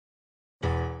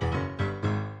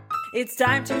It's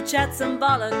time to chat some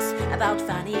bollocks about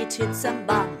fanny tits and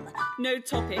bum. No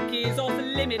topic is off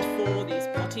limit for these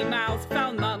potty mouth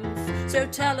foul mums. So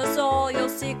tell us all your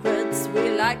secrets, we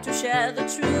like to share the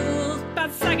truth.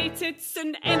 Bad saggy tits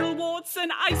and anal warts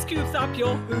and ice cubes up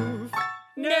your hoof.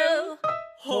 No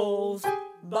holes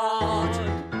barred.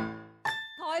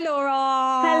 Hi,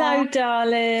 Laura. Hello,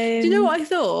 darling. Do you know what I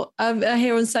thought? I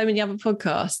hear on so many other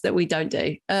podcasts that we don't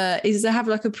do is they have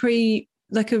like a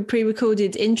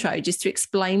pre-recorded intro just to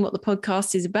explain what the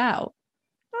podcast is about.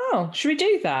 Oh, should we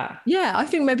do that? Yeah, I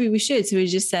think maybe we should. So we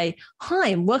just say, hi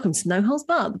and welcome to No Holes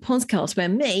Barred, the podcast where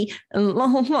me and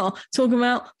talk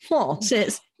about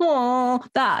it's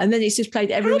that, and then it's just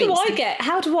played every week.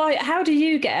 How do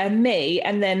you get a me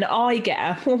and then I get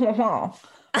a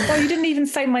well, you didn't even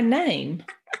say my name.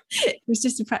 It was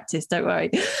just a practice, don't worry.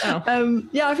 Oh.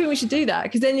 Yeah, I think we should do that,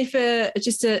 because then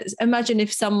imagine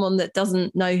if someone that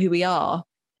doesn't know who we are,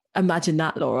 imagine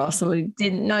that, Laura, someone who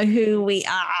didn't know who we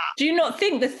are. Do you not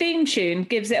think the theme tune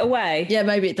gives it away? Yeah,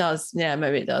 maybe it does. I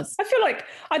feel like,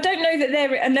 I don't know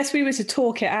that unless we were to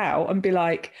talk it out and be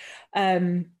like,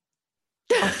 I've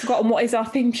forgotten what is our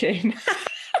theme tune.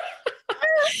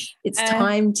 It's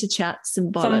time to chat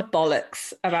some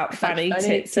bollocks about fanny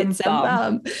tits and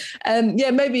bum.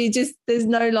 Yeah, maybe just there's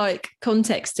no like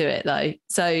context to it though.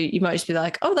 So you might just be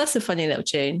like, oh, that's a funny little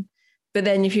tune. But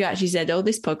then if you actually said, oh,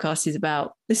 this podcast is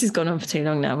about, this has gone on for too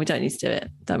long now, we don't need to do it.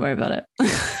 Don't worry about it.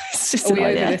 It's just Are we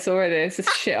over this already? It's a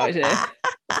shit idea.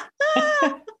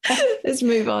 Let's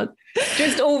move on.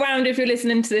 Just all round, if you're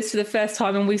listening to this for the first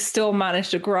time and we've still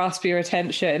managed to grasp your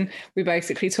attention, we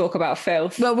basically talk about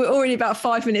filth. Well, we're already about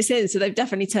 5 minutes in, so they've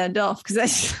definitely turned off because they're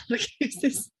just like, who's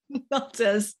this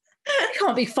nutters? It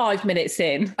can't be 5 minutes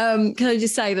in. Can I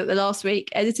just say that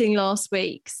editing last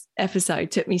week's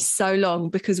episode took me so long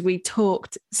because we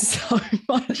talked so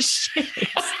much shit.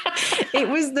 It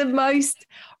was the most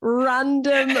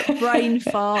random brain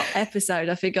fart episode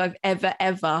I think I've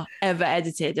ever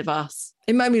edited of us.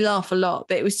 It made me laugh a lot,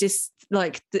 but it was just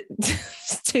like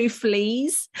two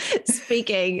fleas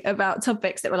speaking about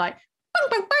topics that were like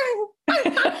bang, bang,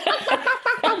 bang,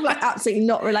 bang, like absolutely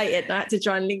not related, and I had to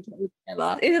try and link it all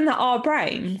together. Isn't that our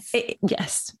brains?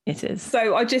 Yes, it is.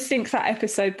 So I just think that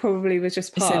episode probably was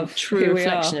just part of true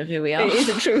reflection of who we are. It is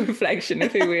a true reflection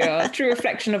of who we are. True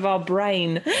reflection of our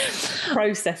brain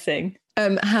processing.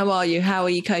 How are you? How are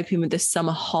you coping with the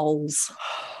summer holes?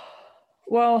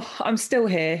 Well, I'm still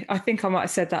here. I think I might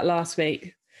have said that last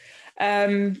week.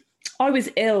 I was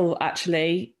ill,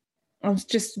 actually. I was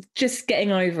just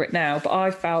getting over it now, but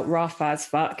I felt rough as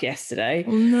fuck yesterday.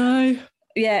 Oh, no.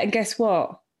 Yeah, and guess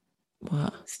what?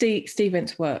 What? Steve went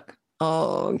to work.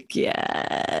 Oh,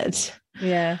 God.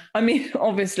 Yeah. I mean,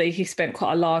 obviously, he spent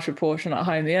quite a large proportion at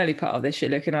home, the early part of this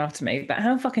shit, looking after me, but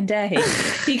how fucking dare he?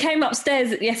 He came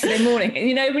upstairs yesterday morning, and,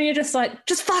 you know, when you're just like,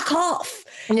 just fuck off.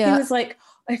 Yeah. He was like,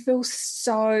 I feel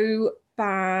so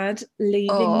bad leaving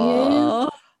you.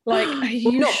 Like, are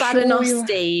you not bad enough,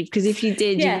 Steve? Because if you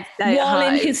did, yeah, you'd stay while at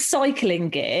home. In his cycling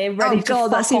gear, ready to fuck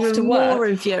that's off even to work. More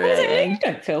infuriating. You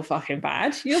don't feel fucking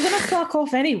bad. You're going to fuck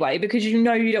off anyway because you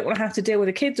know you don't want to have to deal with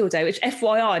the kids all day. Which,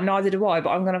 FYI, neither do I.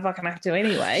 But I'm going to fucking have to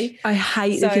anyway. I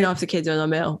hate looking after kids when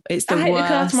I'm ill. It's the worst. I hate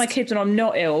looking after my kids when I'm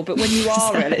not ill, but when you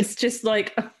are ill, it's just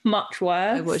like much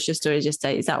worse. I watched your story just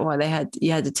today. Is that why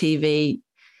you had a TV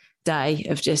day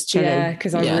of just chilling? Yeah,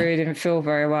 because I really didn't feel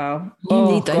very well. You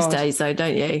need those days though,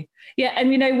 don't you? Yeah,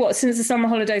 and you know what? Since the summer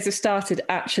holidays have started,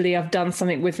 actually, I've done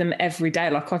something with them every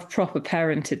day. Like, I've proper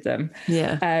parented them.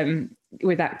 Yeah.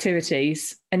 With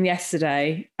activities. And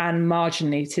yesterday and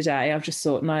marginally today, I've just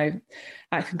thought, no,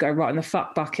 I can go right in the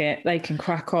fuck bucket. They can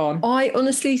crack on. I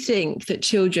honestly think that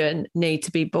children need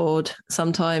to be bored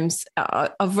sometimes.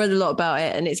 I've read a lot about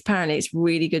it, and apparently it's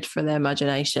really good for their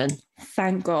imagination.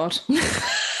 Thank God.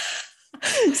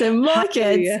 So my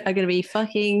kids are going to be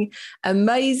fucking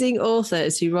amazing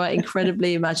authors who write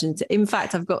incredibly imaginative. In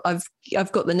fact, I've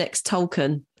got the next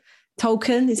Tolkien.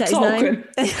 Tolkien, is that his name?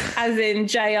 As in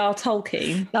J.R.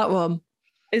 Tolkien. That one.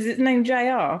 Is it named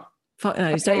J.R.? Fuck no.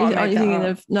 Aren't you thinking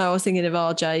of? No, I was thinking of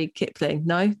R.J. Kipling.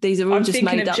 No, these are all just made up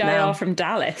now. I'm thinking of J.R. from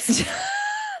Dallas.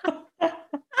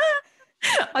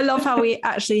 I love how we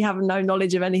actually have no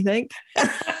knowledge of anything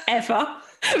ever.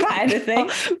 About anything.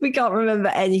 We can't remember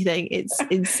anything. It's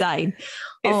insane.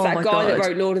 It's that guy that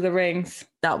wrote Lord of the Rings.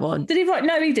 That one. Did he write?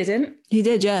 No, he didn't. He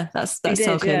did, yeah. That's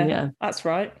Tolkien, yeah. That's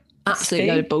right. Absolute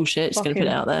load of bullshit. Just going to put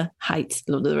it out there. Hate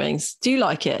Lord of the Rings. Do you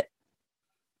like it?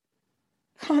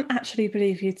 Can't actually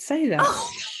believe you'd say that.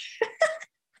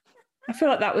 I feel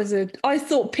like that was I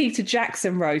thought Peter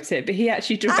Jackson wrote it, but he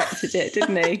actually directed it,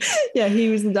 didn't he? Yeah, he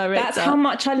was the director. That's how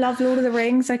much I love Lord of the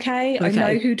Rings. Okay, I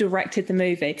know who directed the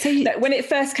movie. So when it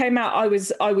first came out, I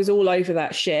was all over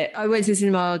that shit. I went to the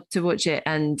cinema to watch it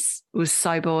and was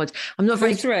so bored. I'm not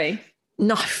very three.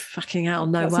 No, fucking hell,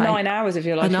 no That's way. 9 hours of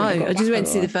your life. I know. I just went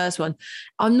to see the first one.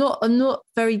 I'm not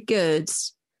very good.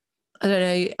 I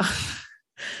don't know.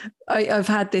 I've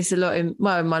had this a lot in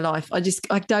my life. I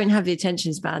don't have the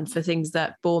attention span for things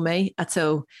that bore me at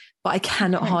all. But I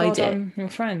cannot hide it. I'm your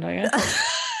friend, I guess.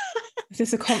 Is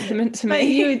this a compliment to me? Mate,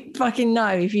 you would fucking know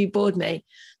if you bored me.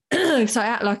 So I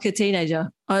act like a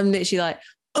teenager. I'm literally like,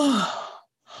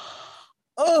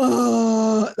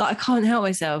 like I can't help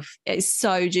myself. It's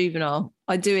so juvenile.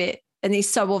 I do it and it's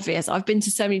so obvious. I've been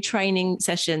to so many training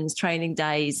sessions, training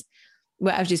days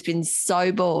where I've just been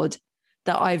so bored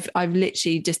that I've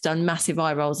literally just done massive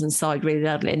eye rolls and sighed really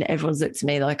loudly, and everyone's looked at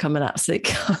me like I'm an absolute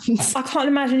cunt. I can't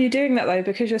imagine you doing that though,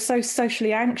 because you're so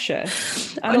socially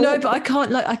anxious. I know, but I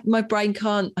can't. My brain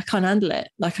can't. I can't handle it.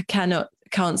 Like I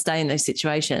can't stay in those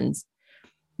situations.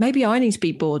 Maybe I need to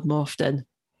be bored more often.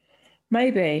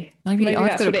 Maybe I've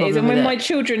that's got what it is. And when my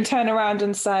children turn around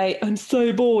and say, I'm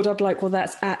so bored, I'm like, well,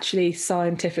 that's actually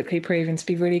scientifically proven to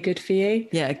be really good for you.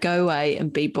 Yeah, go away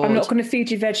and be bored. I'm not going to feed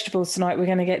you vegetables tonight. We're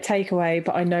going to get takeaway.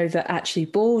 But I know that actually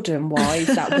boredom-wise,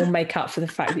 that will make up for the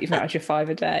fact that you've not had your 5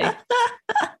 a day.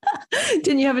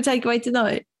 Didn't you have a takeaway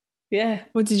tonight? Yeah.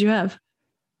 What did you have?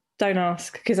 Don't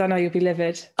ask, because I know you'll be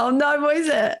livid. Oh, no, what is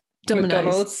it? Domino's.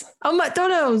 McDonald's. Oh,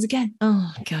 McDonald's again.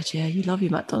 Oh, God, yeah. You love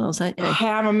your McDonald's, don't you? I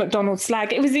am a McDonald's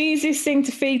slag. It was the easiest thing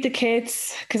to feed the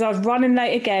kids because I was running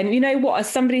late again. You know what? As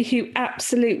somebody who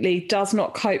absolutely does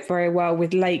not cope very well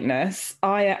with lateness,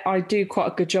 I do quite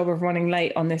a good job of running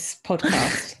late on this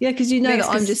podcast. Yeah, because you know that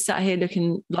I'm just sat here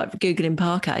looking like Googling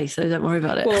parquet, so don't worry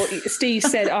about it. Well, Steve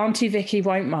said Auntie Vicky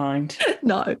won't mind.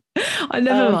 No, I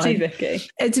never Auntie mind. Vicky.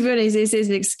 And to be honest, this is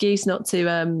an excuse not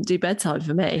to do bedtime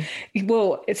for me.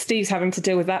 Well, Steve's having to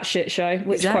deal with that shit show,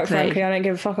 which quite frankly I don't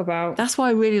give a fuck about. That's why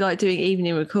I really like doing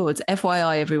evening records.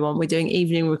 FYI, everyone, we're doing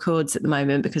evening records at the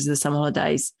moment because of the summer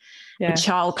holidays and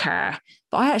childcare.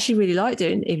 But I actually really like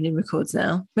doing evening records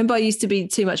now. Remember, I used to be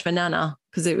too much of a nana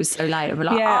because it was so late. I'd be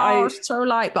like, it's so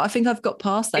late. But I think I've got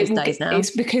past those days now.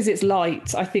 It's because it's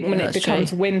light. I think when it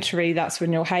becomes wintry, that's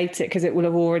when you'll hate it because it will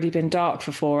have already been dark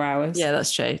for 4 hours. Yeah,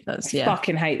 that's true. I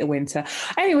fucking hate the winter.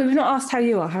 Anyway, we've not asked how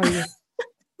you are. How are you?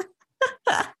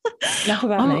 Enough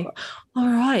about me. All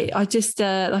right. I just,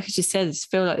 like I just said, I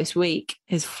just feel like this week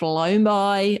has flown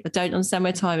by. I don't understand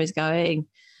where time is going.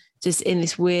 Just in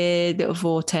this weird little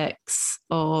vortex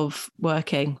of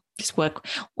working. Just work.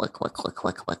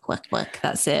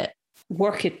 That's it.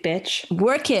 Work it, bitch.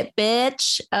 Work it,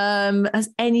 bitch. Has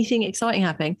anything exciting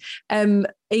happening?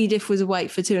 Edith was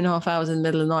awake for 2.5 hours in the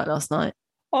middle of the night last night.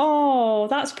 Oh,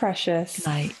 that's precious.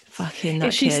 Mate, fucking that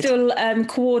Is she kid. still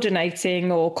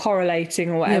coordinating or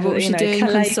correlating or whatever? Yeah, what was she doing?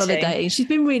 Collating? Consolidating. She's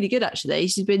been really good, actually.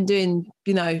 She's been doing,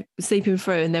 sleeping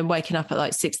through and then waking up at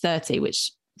like 6:30,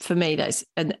 which for me, that's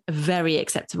a very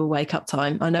acceptable wake up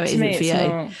time. I know it isn't for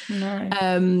you.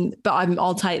 No. But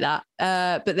I'll take that.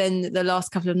 But then the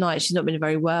last couple of nights, she's not been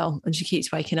very well and she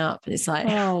keeps waking up. And it's like,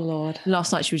 oh, Lord.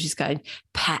 Last night she was just going,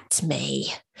 pat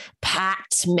me.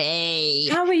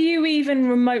 How are you even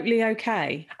remotely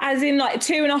okay? As in like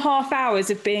 2.5 hours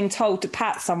of being told to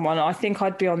pat someone, I think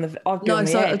I'd be on the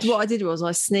edge. What I did was I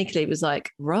sneakily was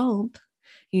like, Rob,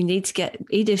 you need to get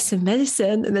Edith some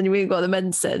medicine. And then we got the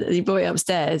medicine and he brought it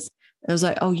upstairs. And I was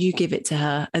like, oh, you give it to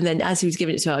her. And then as he was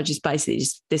giving it to her, I just basically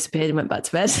just disappeared and went back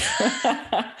to bed.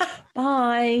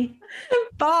 Bye.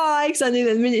 Because I knew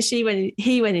that the minute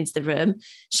he went into the room,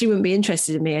 she wouldn't be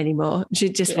interested in me anymore.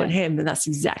 She'd just want him. And that's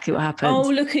exactly what happened. Oh,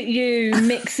 look at you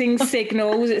mixing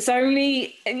signals. It's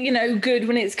only, good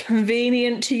when it's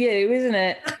convenient to you, isn't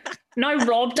it? No,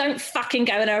 Rob, don't fucking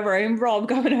go in her room. Rob,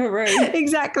 go in her room.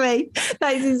 Exactly.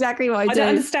 That is exactly what I do. I don't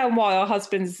understand why our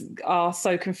husbands are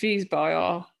so confused by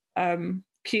our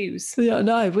cues. Yeah,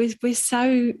 no, we're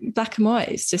so black and white.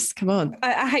 It's just, come on.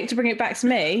 I hate to bring it back to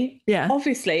me. Yeah.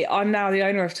 Obviously, I'm now the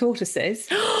owner of tortoises.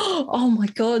 Oh my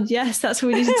God, yes, that's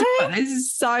what we need to talk about. This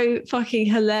is so fucking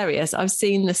hilarious. I've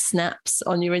seen the snaps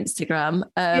on your Instagram.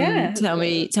 Tell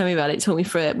me about it. Talk me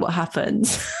through it. What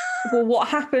happened? Well, what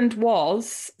happened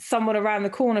was someone around the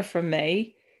corner from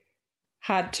me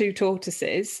had 2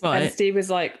 tortoises. Right. And Steve was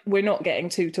like, we're not getting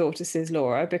 2 tortoises,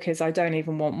 Laura, because I don't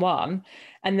even want one.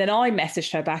 And then I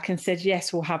messaged her back and said,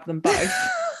 yes, we'll have them both.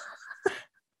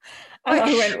 And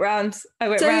I went round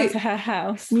to her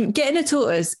house. Getting a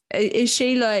tortoise, is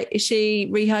she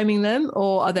rehoming them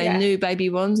or are they new baby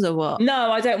ones or what?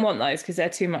 No, I don't want those because they're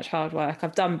too much hard work.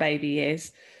 I've done baby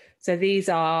years. So these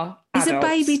are Is a adults.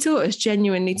 baby tortoise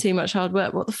genuinely too much hard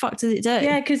work? What the fuck does it do?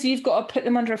 Yeah, because you've got to put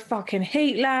them under a fucking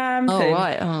heat lamp. Oh, and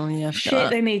right. Oh, yeah. I forgot shit, that.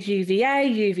 they need UVA,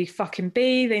 UV fucking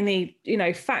B. They need,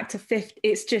 factor 50.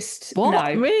 It's just, What?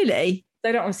 no. Really?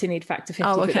 They don't obviously need factor 50,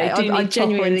 Oh, okay. but they do I need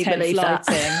genuinely proper intense believe that.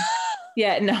 lighting.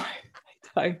 Yeah, no,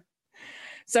 they don't.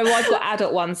 So I've got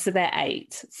adult ones, so they're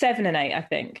 7 and 8, I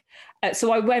think.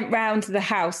 So I went round to the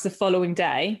house the following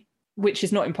day, which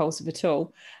is not impulsive at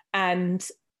all, and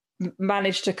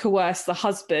managed to coerce the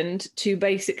husband to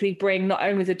basically bring not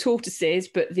only the tortoises,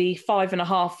 but the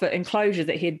 5.5-foot enclosure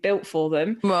that he had built for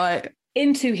them Right.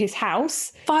 into his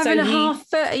house. 5.5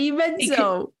 foot? Are you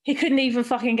mental? He couldn't even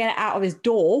fucking get it out of his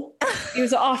door. He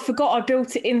was like, I forgot I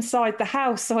built it inside the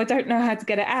house, so I don't know how to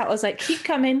get it out. I was like, keep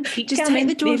coming, keep Just coming.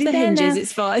 take the door off the Nearly there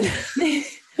hinges. now. It's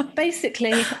fine.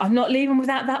 Basically, I'm not leaving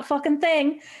without that fucking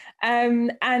thing.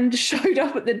 And showed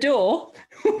up at the door.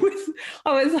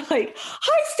 I was like,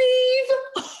 hi,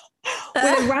 Steve.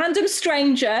 With a random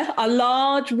stranger, a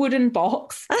large wooden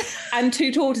box, and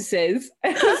 2 tortoises.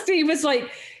 And Steve was like,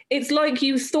 it's like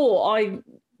you thought I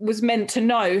was meant to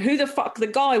know who the fuck the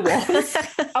guy was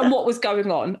and what was going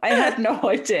on. I had no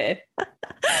idea.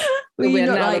 We're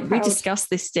not now like, we proud- discussed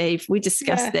this, Steve. We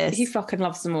discussed this. He fucking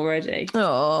loves them already.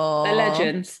 Oh. They're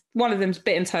legends. One of them's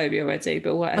bitten Toby already,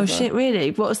 but whatever. Oh, shit,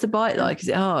 really? What was the bite like? Is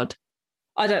it hard?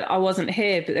 I wasn't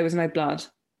here, but there was no blood.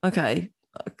 Okay.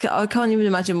 I can't even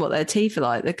imagine what their teeth are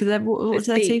like. Because what's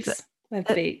their teeth? They have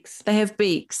beaks. They have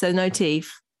beaks, so no teeth.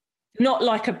 Not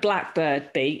like a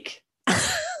blackbird beak.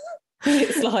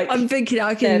 It's like I'm thinking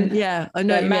I can, I know their what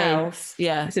you mean. mouth.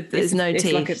 Yeah, It's a- there's it's- no it's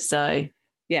teeth, like a- so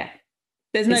Yeah.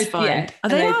 There's no it's fine. yeah. Are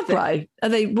they And aggro? Are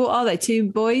they? What are they?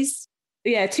 2 boys?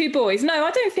 Yeah, 2 boys. No, I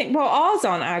don't think. Well, ours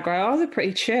aren't aggro. Ours are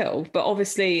pretty chill. But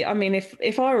obviously, I mean,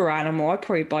 if I were an animal, I'd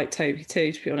probably bite Toby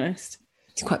too. To be honest.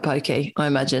 He's quite pokey, I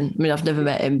imagine. I mean, I've never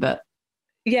met him, but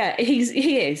Yeah,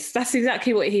 he is. That's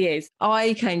exactly what he is.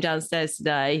 I came downstairs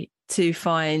today to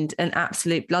find an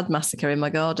absolute blood massacre in my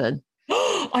garden.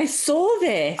 I saw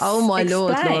this. Oh my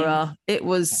lord, Explain. Laura! It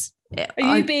was.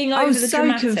 Are you being I over was the so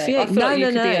dramatic? confused. I feel No, like you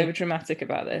no, could be no. over dramatic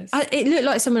about this. It looked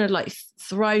like someone had like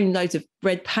thrown loads of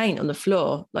red paint on the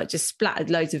floor, like just splattered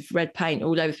loads of red paint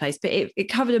all over the place. But it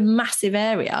covered a massive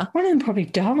area. One of them probably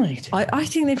died. I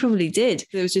think they probably did.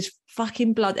 There was just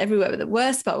fucking blood everywhere. But the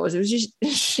worst part was it was just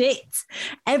shit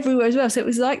everywhere as well. So it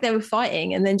was like they were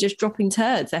fighting and then just dropping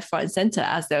turds left, right, and centre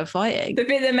as they were fighting. The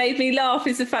bit that made me laugh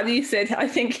is the fact that you said, I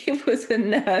think it was a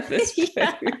nervous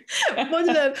Yeah. One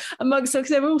of them amongst them,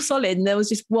 because they were all solid, and there was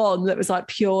just one that was like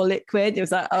pure liquid. It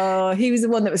was like, oh, he was the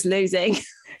one that was losing.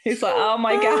 It's like, oh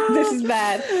my God, this is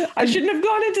bad. I shouldn't have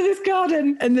gone into this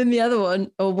garden. And then the other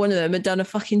one, or one of them, had done a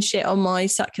fucking shit on my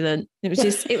succulent.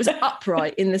 It was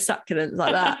upright in the succulent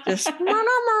like that. Just,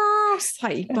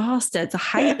 like, you bastards. I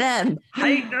hate them.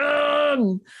 Hate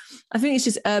them. I think it's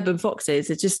just urban foxes.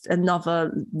 They're just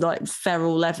another like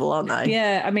feral level, aren't they?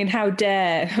 Yeah, I mean, how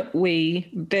dare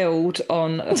we build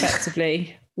on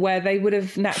effectively where they would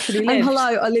have naturally lived? And hello,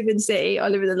 I live in the city. I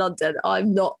live in London.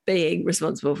 I'm not being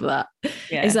responsible for that.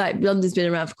 Yeah. It's like London's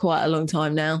been around for quite a long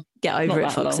time now. Get over Not it,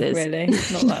 that long, foxes. really.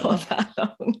 Not that long. Not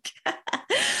that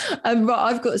long. Right,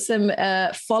 I've got some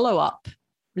follow-up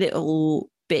little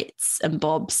bits and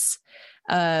bobs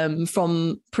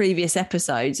from previous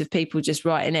episodes of people just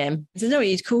writing in. I don't know what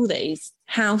you'd call these.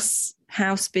 House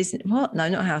business. What? No,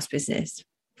 not house business.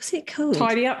 What's it called?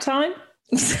 Tidy up time?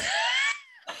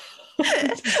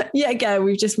 Yeah, again,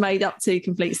 we've just made up 2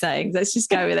 complete sayings. Let's just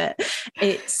go with it.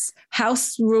 It's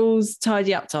house rules,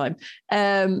 tidy up time.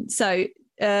 So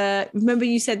remember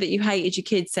you said that you hated your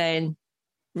kids saying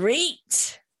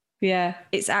reet? Yeah.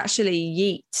 It's actually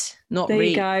yeet, not There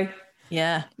reet. you go.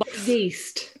 Yeah. Like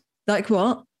yeast. Like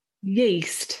what?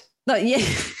 Yeast. Like yeah.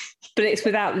 But it's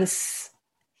without this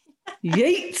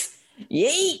yeet.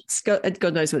 Yeet.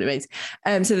 God knows what it means.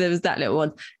 So there was that little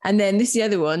one. And then this is the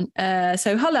other one.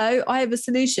 So hello, I have a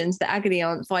solution to the agony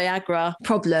aunt Viagra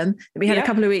problem that we had a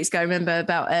couple of weeks ago. Remember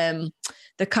about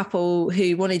the couple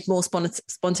who wanted more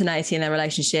spontaneity in their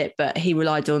relationship, but he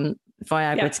relied on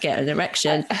Viagra to get an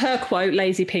erection. Her quote,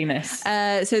 lazy penis.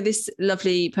 So this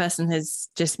lovely person has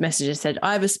just messaged and said,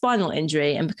 I have a spinal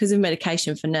injury, and because of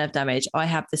medication for nerve damage, I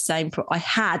had the same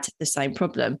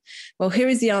problem. Well, here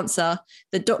is the answer.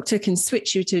 The doctor can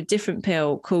switch you to a different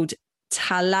pill called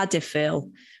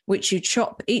Tadalafil, which you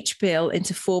chop each pill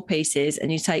into 4 pieces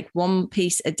and you take 1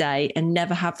 piece a day and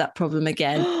never have that problem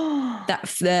again.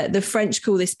 The French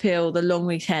call this pill the long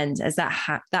weekend, as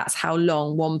that's how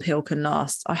long 1 pill can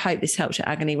last. I hope this helps your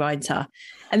agony writer.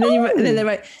 And then, then they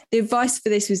wrote, the advice for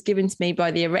this was given to me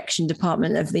by the erection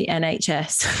department of the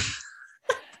NHS.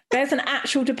 There's an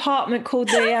actual department called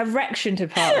the erection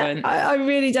department. I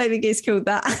really don't think it's called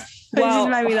that. It Well- just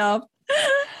made me laugh.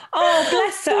 Oh,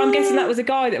 bless her. I'm guessing that was a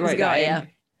guy that wrote guy, that in. yeah.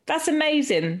 That's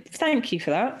amazing. Thank you for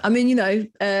that. I mean,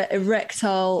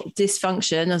 erectile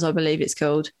dysfunction, as I believe it's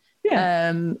called,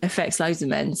 affects loads of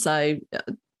men. So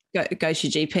go to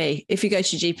your GP. If you go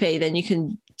to your GP, then you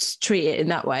can treat it in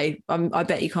that way. I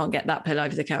bet you can't get that pill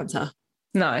over the counter.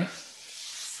 No.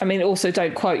 I mean, also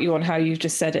don't quote you on how you've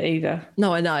just said it either.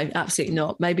 No, I know. Absolutely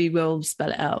not. Maybe we'll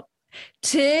spell it out.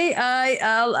 Tala.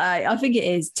 I think it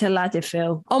is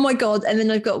Tadalafil. Oh my God. And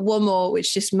then I've got one more,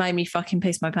 which just made me fucking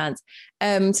piss my pants.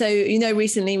 So,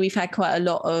 recently we've had quite a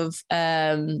lot of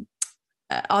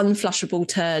unflushable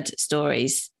turd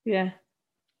stories. Yeah.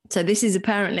 So this is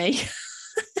apparently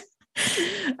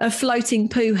a floating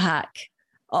poo hack.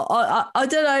 I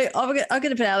don't know. I'm going to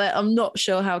put it out there. I'm not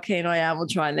sure how keen I am on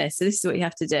trying this. So this is what you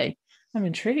have to do. I'm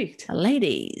intrigued.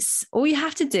 Ladies, all you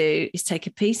have to do is take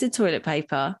a piece of toilet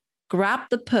paper, grab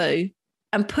the poo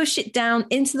and push it down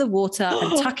into the water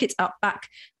and tuck it back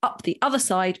up the other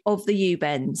side of the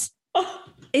U-bends.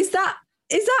 Is that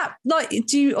like,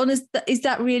 is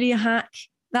that really a hack?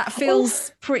 That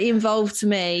feels pretty involved to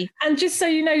me. And just so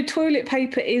you know, toilet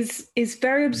paper is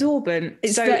very absorbent.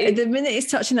 The minute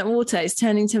it's touching that water, it's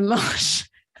turning to mush.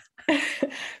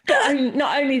 But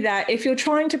not only that, if you're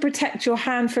trying to protect your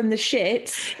hand from the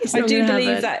shit, I do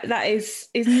believe that is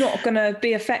not going to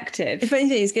be effective. If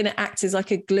anything, it's going to act as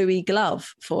like a gluey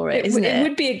glove for it, isn't it? It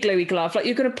would be a gluey glove. Like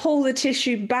you're going to pull the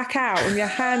tissue back out and your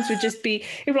hands would just be,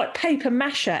 it would be like paper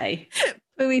mache.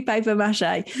 Pooey paper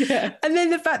mache. Yeah. And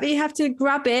then the fact that you have to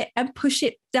grab it and push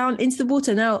it down into the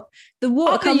water. Now, the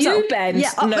water comes up. Yeah,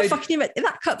 up the fucking U-bend.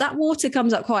 That water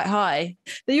comes up quite high.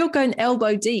 Then you're going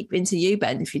elbow deep into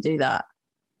U-bend if you do that.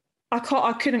 I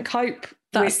couldn't cope.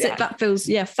 That feels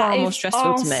far more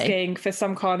stressful to me. Asking for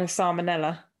some kind of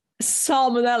salmonella.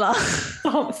 Salmonella.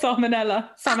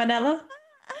 Salmonella.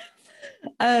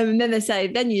 Then they say,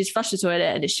 then you just flush the toilet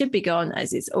and it should be gone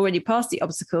as it's already past the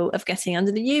obstacle of getting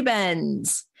under the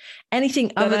U-bends.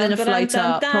 Anything other than a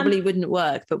floater probably wouldn't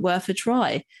work, but worth a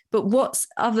try. But what's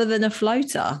other than a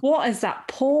floater? What has that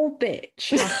poor bitch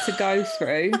had to go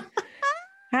through?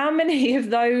 How many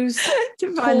of those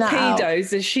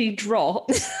torpedoes has she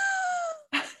dropped?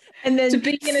 And then to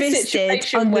be in a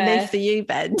situation underneath the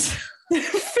U-bend.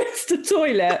 Fist the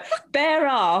toilet, bare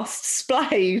ass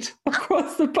splayed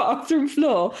across the bathroom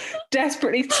floor,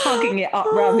 desperately tugging it up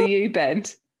round the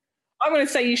U-bend. I'm going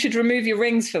to say you should remove your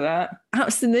rings for that.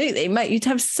 Absolutely, mate. You'd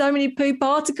have so many poo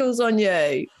particles on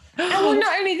you. And well,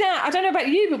 not only that, I don't know about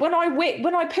you, but when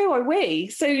I poo, I wee.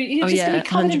 So you're just going to be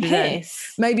covered in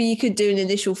piss. Maybe you could do an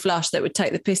initial flush that would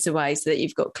take the piss away so that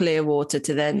you've got clear water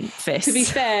to then fist. To be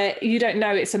fair, you don't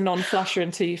know it's a non-flusher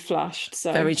until you've flushed.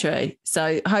 So very true.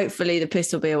 So hopefully the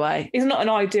piss will be away. It's not an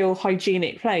ideal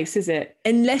hygienic place, is it?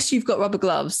 Unless you've got rubber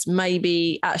gloves,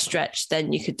 maybe at a stretch,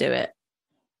 then you could do it.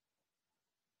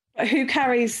 Who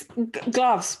carries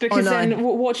gloves? Because then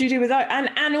what do you do with that?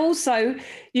 And also,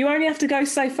 you only have to go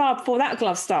so far before that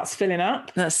glove starts filling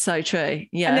up. That's so true.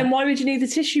 Yeah. And then why would you need the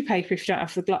tissue paper if you don't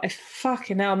have the glove?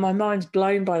 Fucking hell, my mind's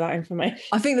blown by that information.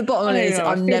 I think the bottom line is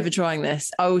I'm never trying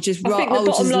this. I will just. I think the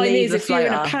bottom line is if you're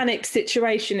in a panic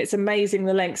situation, it's amazing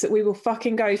the lengths that we will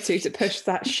fucking go to push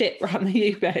that shit around the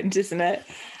U-bend, isn't it?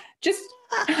 Just.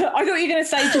 I thought you were going to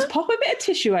say just pop a bit of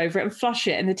tissue over it and flush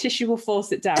it and the tissue will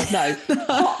force it down. No,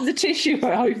 pop the tissue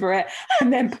over it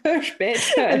and then push.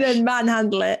 And then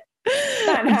manhandle it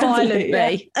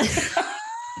violently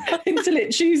until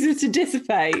it chooses to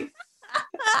dissipate.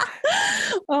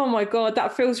 Oh my God,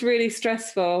 that feels really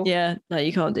stressful. Yeah, no,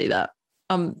 you can't do that.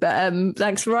 But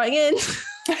thanks for writing in.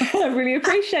 I really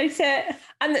appreciate it.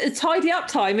 And the tidy up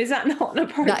time, is that not an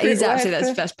appropriate That is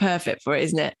absolutely, that's perfect for it,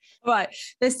 isn't it? Right,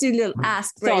 let's do a little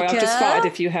ask breaker. Sorry, I've just farted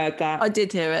if you heard that. I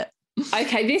did hear it.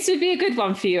 Okay, this would be a good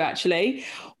one for you, actually.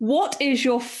 What is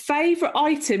your favourite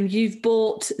item you've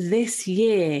bought this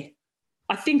year?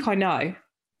 I think I know.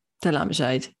 The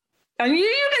lampshade. I knew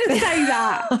you were going to say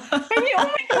that. Oh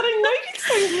my God, I know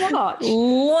you so much.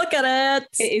 Look at it.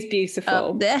 It is beautiful.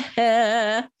 Up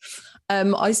there.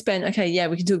 I spent, we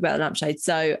can talk about the lampshade.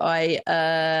 So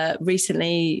I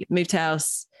recently moved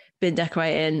house, been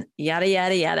decorating, yada,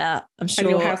 yada, yada. I'm sure.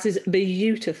 And your house is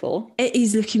beautiful. It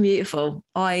is looking beautiful.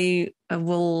 I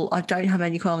don't have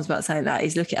any qualms about saying that.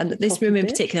 It's looking, and this room in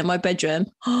particular, my bedroom.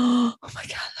 Oh my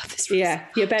God, I love this room. Yeah,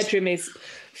 your bedroom is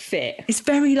fit. It's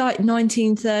very like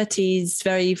 1930s,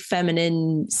 very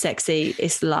feminine, sexy.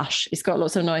 It's lush. It's got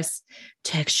lots of nice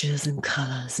textures and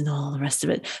colours and all the rest of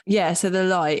it. Yeah, so the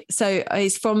light. So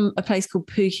it's from a place called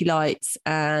Pookie Lights,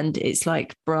 and it's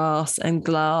like brass and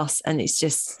glass, and it's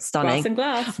just stunning. Brass and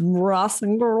glass. Brass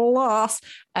and glass.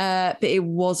 But it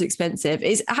was expensive.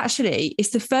 It's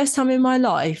the first time in my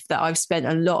life that I've spent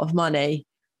a lot of money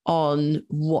on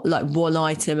one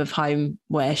item of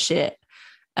homeware shit.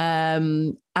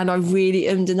 And I really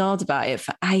ummed and ahed about it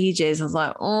for ages. I was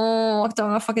like, I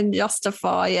don't know if I can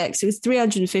justify it. Because it was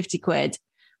 350 quid,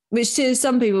 which to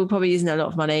some people probably isn't a lot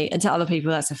of money. And to other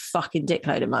people, that's a fucking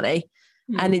dickload of money.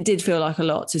 And it did feel like a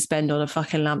lot to spend on a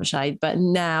fucking lampshade. But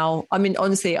now, I mean,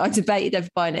 honestly, I debated over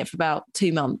buying it for about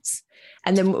 2 months.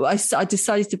 And then I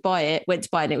decided to buy it, went to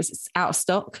buy it, and it was out of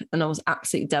stock. And I was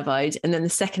absolutely devoid. And then the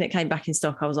second it came back in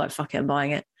stock, I was like, fuck it, I'm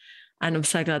buying it. And I'm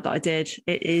so glad that I did.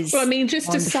 It is. Well, I mean, just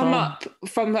wonderful. to sum up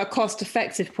from a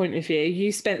cost-effective point of view,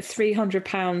 you spent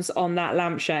 £300 on that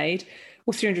lampshade,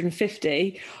 or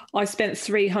 350. I spent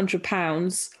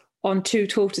 £300 on 2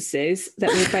 tortoises that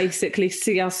will basically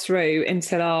see us through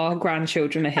until our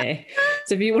grandchildren are here.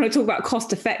 So if you want to talk about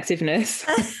cost-effectiveness,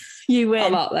 you win.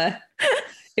 I'm up there.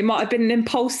 It might have been an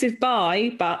impulsive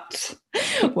buy, but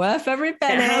worth every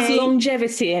penny. It has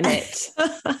longevity in it.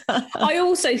 I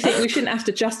also think we shouldn't have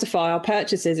to justify our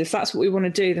purchases. If that's what we want to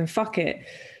do, then fuck it.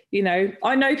 You know,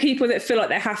 I know people that feel like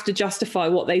they have to justify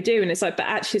what they do, and it's like, but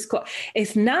actually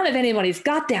it's none of anybody's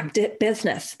goddamn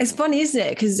business. It's funny, isn't it?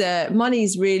 Because money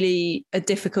is really a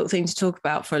difficult thing to talk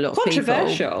about for a lot of people.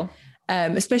 Controversial.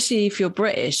 Especially if you're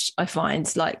British, I find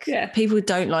people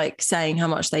don't like saying how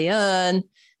much they earn,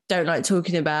 don't like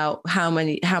talking about how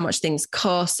much things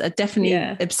cost, are definitely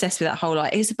obsessed with that whole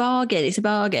it's a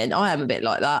bargain. I am a bit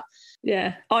like that.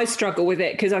 Yeah, I struggle with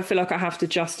it because I feel like I have to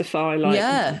justify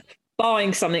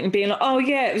buying something and being like, oh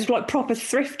yeah, it was like proper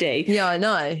thrifty. Yeah, I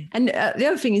know. And the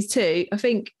other thing is too, I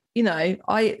think, you know,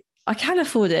 I can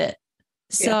afford it.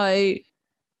 So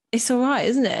it's all right,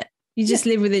 isn't it? You just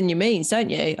live within your means, don't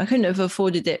you? I couldn't have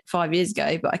afforded it 5 years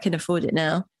ago, but I can afford it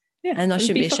now. Yeah, and I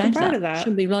shouldn't be ashamed of that.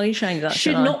 Shouldn't be bloody ashamed of that.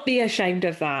 Should not be ashamed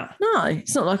of that. No,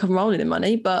 it's not like I'm rolling in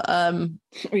money, but well,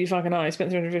 you fucking are. I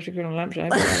spent 350 quid on a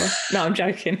lampshade. No, I'm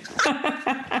joking.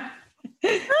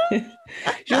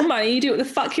 It's your money, you do what the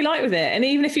fuck you like with it. And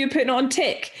even if you're putting it on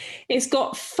tick, it's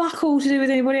got fuck all to do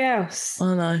with anybody else.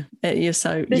 I know. You're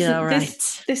so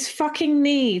right. This fucking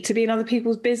need to be in other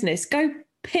people's business. Go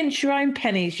pinch your own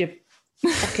pennies, you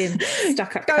fucking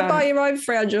stuck up. Go buy your own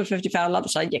 £350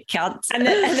 lampshade, you cunt. And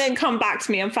then come back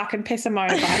to me and fucking piss and moan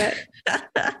about it.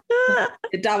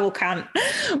 The double cunt.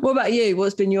 What about you?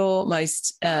 What's been your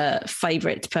most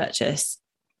favourite purchase?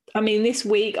 I mean, this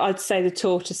week I'd say the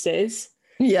tortoises.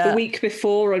 Yeah. The week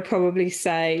before I'd probably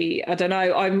say, I don't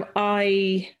know,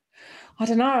 I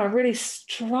really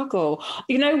struggle.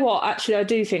 You know what? Actually, I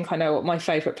do think I know what my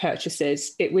favourite purchase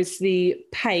is. It was the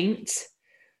paint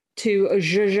to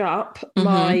zhuzh up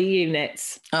my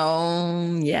units.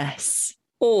 Oh, yes.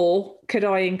 Or could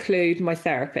I include my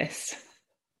therapist?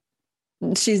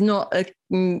 She's not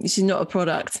a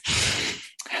product.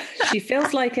 She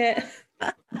feels like it.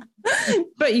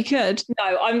 But you could.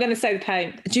 No, I'm going to say the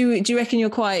paint. Do you reckon you're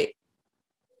quite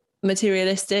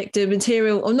materialistic? Do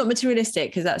material, or not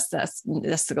materialistic, because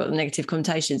that's got negative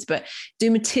connotations, but do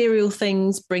material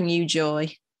things bring you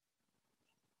joy?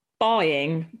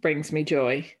 Buying brings me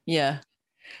joy. Yeah,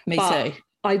 me too.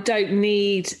 I don't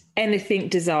need anything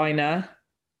designer.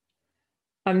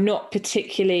 I'm not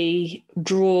particularly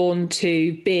drawn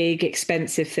to big,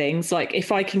 expensive things. Like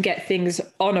if I can get things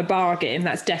on a bargain,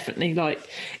 that's definitely like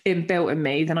inbuilt in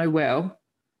me, then I will.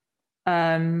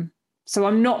 So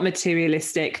I'm not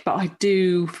materialistic, but I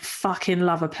do fucking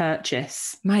love a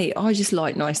purchase. Mate, I just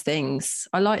like nice things.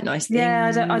 I like nice things.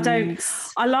 Yeah,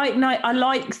 I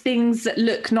like things that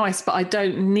look nice, but I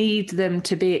don't need them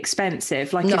to be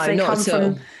expensive. Like if they come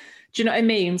from... Do you know what I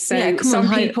mean? So yeah, some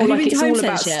people like it's all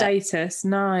about yet? Status.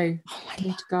 No, I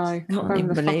need to go. I'm not going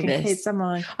with the fucking kids, am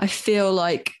I? I feel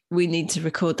like we need to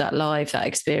record that live, that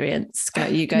experience.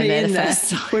 You go there the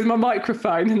first time with my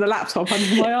microphone and the laptop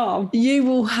under my arm. You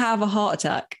will have a heart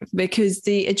attack because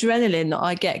the adrenaline that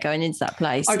I get going into that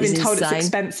place. I've been told it's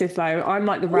expensive though. I'm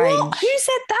like the range. What? Who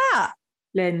said that?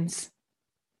 Lynn's.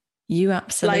 You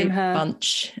absolute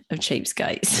bunch of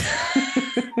cheapskates.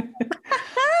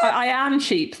 I am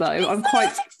cheap though. I'm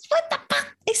quite.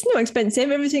 It's not expensive.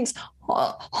 Everything's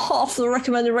half the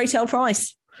recommended retail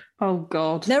price. Oh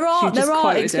God. There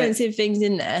are expensive things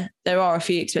in there. There are a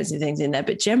few expensive things in there,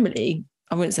 but generally,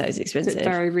 I wouldn't say it's expensive. It's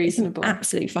very reasonable.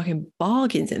 Absolute fucking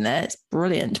bargains in there. It's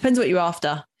brilliant. Depends what you're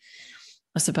after.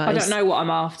 I suppose. I don't know what I'm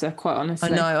after, quite honestly.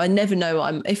 I know. I never know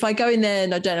what I'm. If I go in there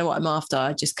and I don't know what I'm after,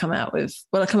 I just come out with.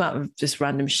 Well, I come out with just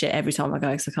random shit every time I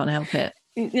go because I can't help it.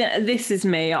 Yeah, this is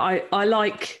me. I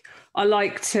like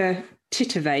to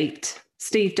titivate.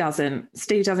 Steve doesn't.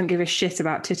 Steve doesn't give a shit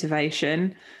about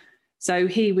titivation. So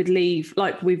he would leave,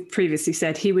 like we've previously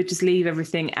said, he would just leave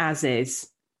everything as is.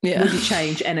 Yeah. Wouldn't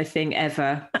change anything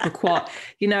ever. Quite,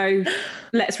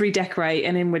 let's redecorate,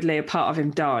 and inwardly a part of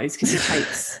him dies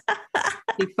because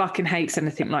he fucking hates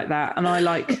anything like that. And I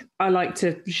like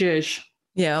to zhuzh.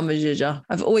 Yeah, I'm a zhuzher.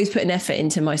 I've always put an effort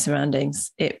into my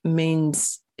surroundings. It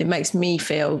makes me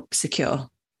feel secure.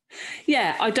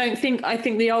 Yeah, I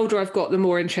think the older I've got, the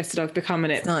more interested I've become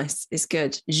in it. Nice. It's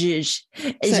good. Zhuzh.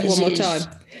 Say it one more time.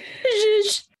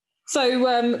 Zhuzh.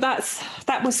 So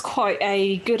that was quite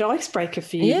a good icebreaker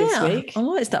for you this week. I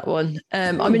liked that one.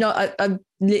 I mean, I'm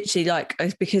literally like,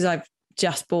 because I've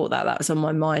just bought that was on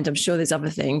my mind. I'm sure there's other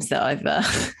things that I've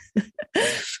bought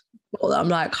that I'm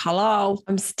like, hello.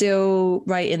 I'm still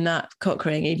rating that cock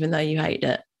ring, even though you hate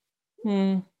it.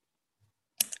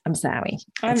 I'm sorry.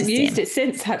 I haven't used it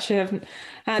since, actually. I haven't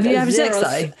had Have you had sex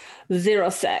though? Zero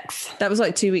sex. That was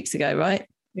like 2 weeks ago, right?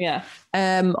 Yeah.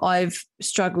 I've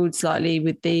struggled slightly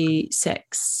with the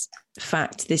sex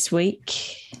fact this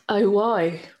week. Oh,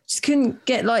 why? Just couldn't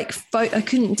get I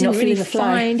didn't really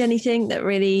find anything that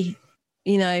really,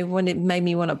 when it made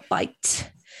me want to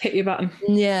bite. Hit your button.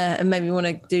 Yeah, and made me want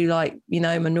to do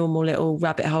my normal little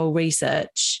rabbit hole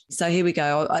research. So here we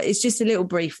go. It's just a little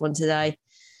brief one today.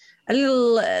 A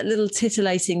little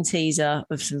titillating teaser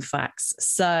of some facts.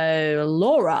 So,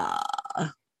 Laura.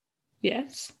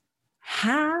 Yes.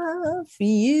 Have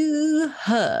you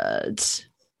heard?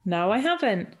 No, I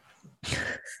haven't.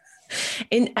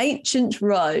 In ancient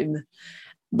Rome,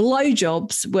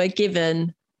 blowjobs were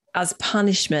given as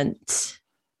punishment.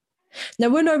 Now,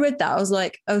 when I read that, I was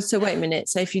like, oh, so wait a minute.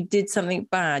 So if you did something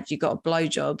bad, you got a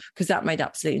blowjob, because that made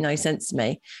absolutely no sense to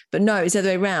me. But no, it's the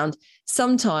other way around.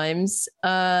 Sometimes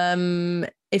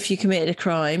if you committed a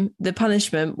crime, the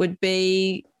punishment would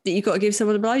be that you got to give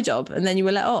someone a blowjob and then you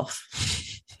were let off.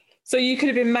 So you could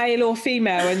have been male or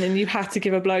female and then you had to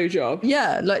give a blowjob?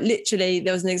 Yeah, like literally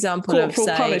there was an example Corporal of,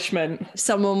 say, punishment.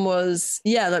 Someone was,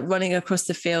 like running across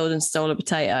the field and stole a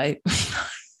potato.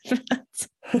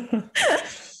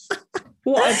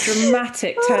 What a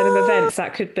dramatic turn of events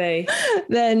that could be.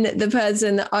 Then the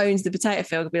person that owns the potato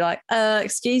field would be like,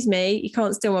 excuse me, you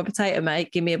can't steal my potato,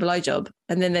 mate. Give me a blowjob.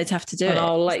 And then they'd have to do it.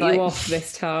 I'll let you off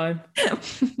this time.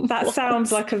 That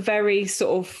sounds like a very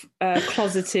sort of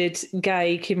closeted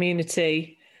gay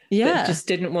community that just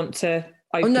didn't want to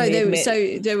openly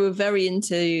admit. They were very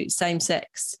into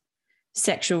same-sex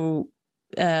sexual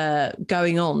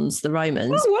going-ons, the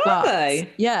Romans. Oh, were they?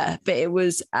 Yeah, but it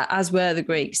was, as were the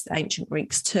Greeks, the ancient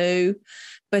Greeks too.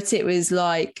 But it was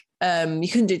like, you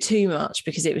couldn't do too much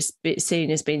because it was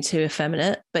seen as being too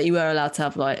effeminate, but you were allowed to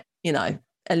have a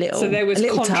little. So there was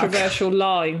controversial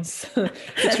lines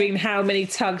between how many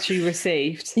tugs you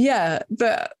received. Yeah,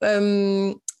 but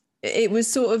it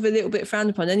was sort of a little bit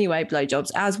frowned upon anyway,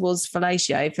 blowjobs, as was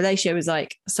fellatio. Fellatio was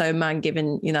like, so a man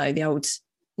given, the old...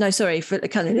 No, sorry, for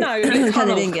cunnilingus.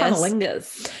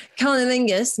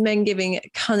 Cunnilingus, men giving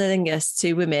cunnilingus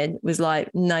to women was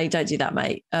like, no, you don't do that,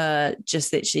 mate.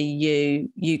 Just literally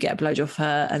you get a blowjob for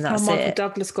her and that's Michael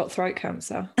Douglas got throat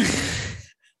cancer.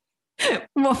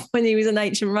 What, when he was an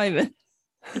ancient Roman?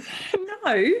 No,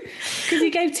 because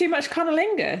he gave too much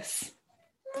cunnilingus.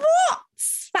 What?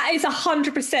 That is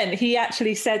 100%. He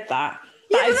actually said that.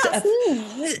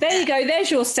 There you go.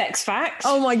 There's your sex fact.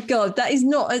 Oh my God, that is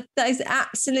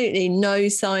absolutely no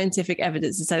scientific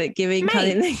evidence to say that giving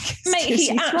cunnilingus. Mate,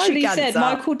 he actually said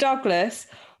Michael Douglas.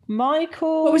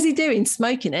 What was he doing?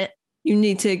 Smoking it? You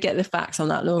need to get the facts on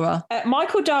that, Laura.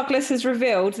 Michael Douglas has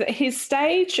revealed that his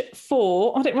stage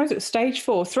 4, I don't know if it was stage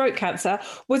 4 throat cancer,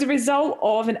 was a result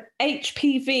of an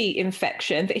HPV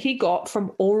infection that he got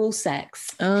from oral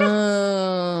sex.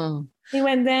 Oh. He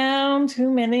went down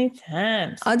too many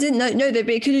times. I didn't know. No,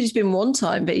 it could have just been one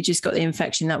time, but he just got the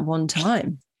infection that one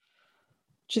time.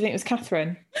 Do you think it was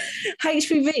Catherine?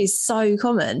 HPV is so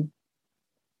common.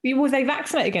 Well, they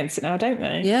vaccinate against it now, don't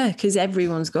they? Yeah, because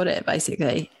everyone's got it,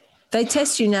 basically. They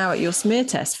test you now at your smear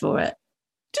test for it.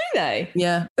 Do they?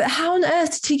 Yeah. But how on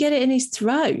earth did he get it in his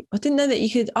throat? I didn't know that you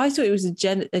could. I thought it was a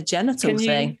genital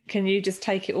thing. Can you just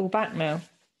take it all back now?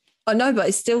 I know, but I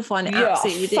still find it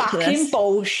absolutely ridiculous. Fucking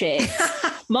bullshit.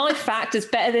 My fact is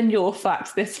better than your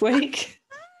fact this week.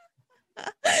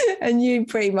 And you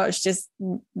pretty much just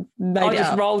made it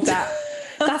up. Rolled that.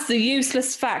 That's the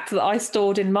useless fact that I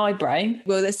stored in my brain.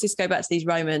 Well, let's just go back to these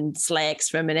Roman slags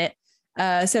for a minute.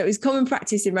 So it was common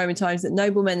practice in Roman times that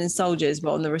noblemen and soldiers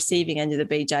were on the receiving end of the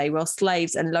BJ, while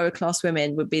slaves and lower class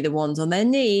women would be the ones on their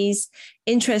knees.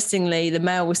 Interestingly, the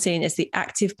male was seen as the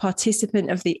active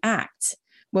participant of the act,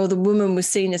 while the woman was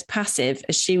seen as passive,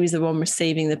 as she was the one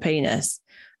receiving the penis.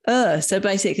 So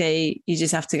basically, you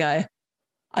just have to go,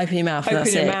 open your mouth.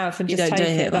 Open your mouth and you just don't do take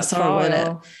anything. it. That's That's horrible, isn't it?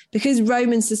 vile. Because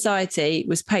Roman society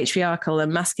was patriarchal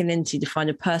and masculinity defined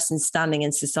a person's standing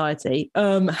in society.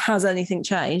 Has anything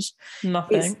changed?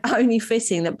 Nothing. It's only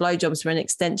fitting that blowjobs were an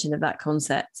extension of that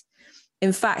concept.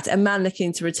 In fact, a man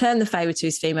looking to return the favour to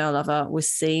his female lover was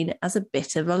seen as a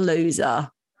bit of a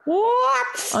loser.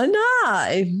 What? I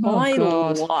know. My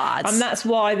God. Lord. And that's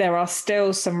why there are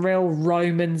still some real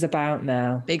Romans about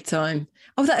now. Big time.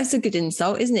 Oh, that is a good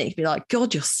insult, isn't it? You'd be like,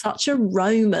 God, you're such a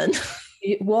Roman.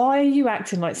 Why are you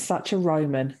acting like such a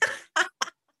Roman?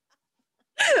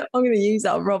 I'm going to use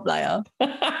that on Rob later.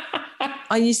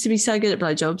 I used to be so good at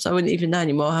blowjobs. I wouldn't even know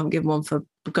anymore. I haven't given one for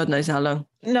God knows how long.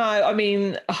 No, I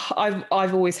mean,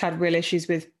 I've always had real issues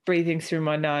with breathing through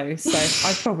my nose, so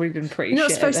I've probably been pretty You're not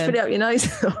shit supposed to at put it them. up your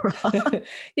nose. All right.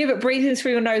 Yeah, but breathing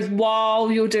through your nose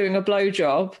while you're doing a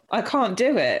blowjob, I can't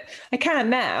do it. I can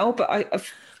now, but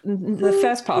the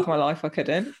first part of my life I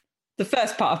couldn't. The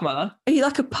first part of my life. Are you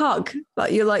like a pug?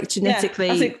 Like you're like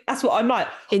genetically Yeah, that's what I'm like.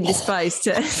 indisposed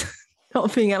to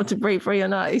not being able to breathe through your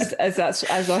nose As I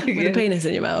with a penis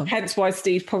in your mouth. Hence why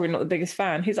Steve's probably not the biggest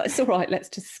fan. He's like, it's all right, let's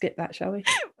just skip that, shall we?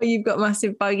 Or you've got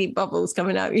massive bogey bubbles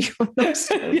coming out of your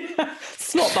nostrils. Yeah.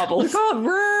 Snot bubbles.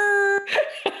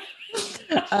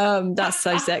 That's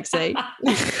so sexy.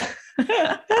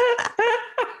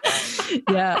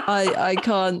 Yeah, I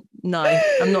can't. No,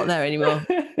 I'm not there anymore.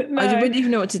 No. I wouldn't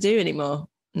even know what to do anymore.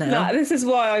 No, this is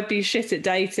why I'd be shit at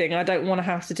dating. I don't want to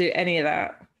have to do any of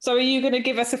that. So are you going to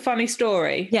give us a funny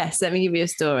story? Yes, let me give you a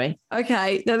story.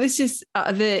 Okay, now this is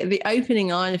the opening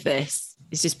line of this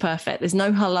is just perfect. There's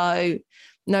no hello,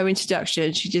 no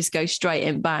introduction. She just goes straight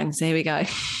in, bang. So here we go.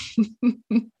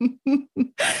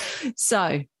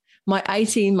 So my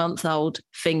 18-month-old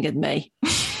fingered me.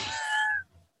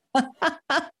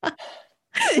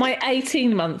 My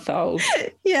 18-month-old.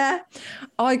 Yeah.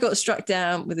 I got struck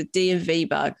down with a D&V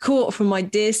bug, caught from my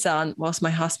dear son whilst my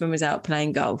husband was out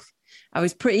playing golf. I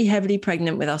was pretty heavily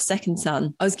pregnant with our second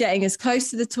son. I was getting as close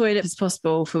to the toilet as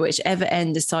possible for whichever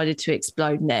end decided to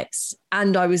explode next.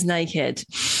 And I was naked.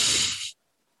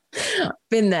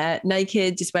 Been there,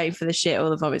 naked, just waiting for the shit or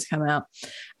the vomit to come out.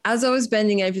 As I was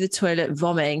bending over the toilet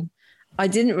vomiting, I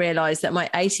didn't realise that my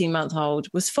 18-month-old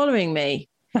was following me.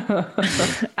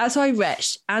 As I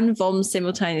retched and vommed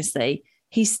simultaneously,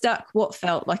 he stuck what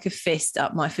felt like a fist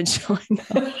up my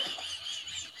vagina.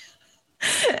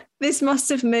 This must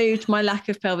have moved my lack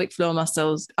of pelvic floor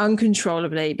muscles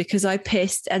uncontrollably because I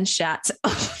pissed and shat.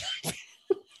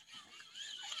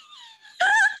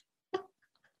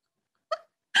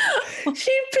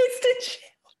 She pissed and shit.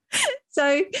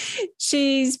 So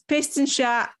she's pissed and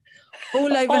shat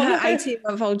all over her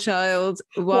 18-month-old child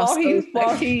while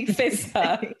he fists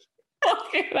her.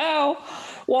 Fucking hell.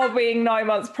 While being 9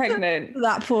 months pregnant.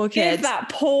 That poor kid. Give that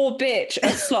poor bitch a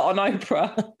slot on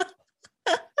Oprah.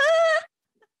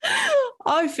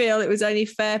 I feel it was only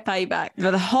fair payback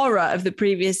for the horror of the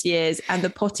previous years and the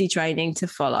potty training to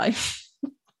follow.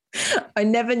 I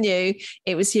never knew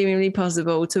it was humanly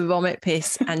possible to vomit,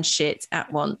 piss and shit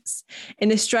at once.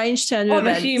 In a strange turn of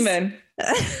events. On a human.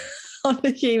 On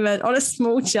a human, on a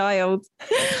small child.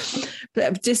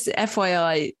 But just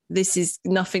FYI, this is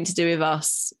nothing to do with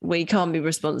us. We can't be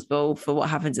responsible for what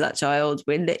happened to that child.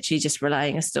 We're literally just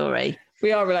relaying a story.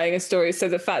 We are relaying a story. So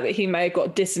the fact that he may have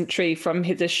got dysentery from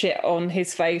the shit on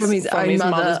his face From his own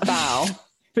mother's bowel.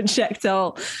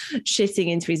 Projectile shitting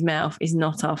into his mouth is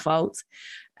not our fault.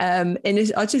 I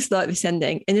just like this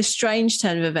ending. In a strange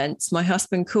turn of events, my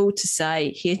husband called to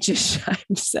say he had just shot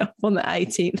himself on the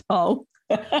 18th hole.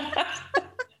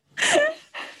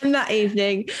 And that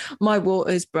evening, my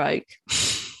waters broke.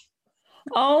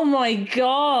 Oh my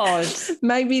God.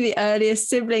 Maybe the earliest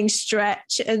sibling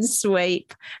stretch and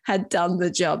sweep had done the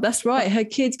job. That's right. Her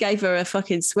kids gave her a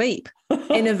fucking sweep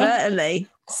inadvertently.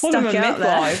 Call him a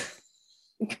midwife.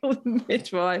 Call the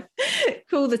midwife.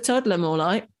 Call the toddler more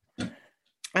like.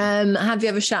 Have you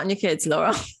ever shat on your kids,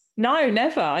 Laura? No,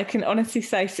 never. I can honestly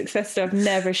say, success story, I've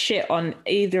never shit on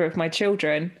either of my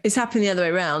children. It's happened the other way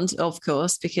around, of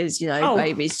course, because,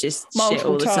 babies just shit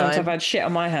all the time. I've had shit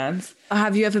on my hands.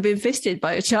 Have you ever been fisted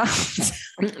by a child?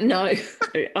 No,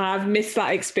 I've missed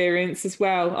that experience as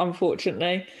well,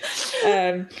 unfortunately.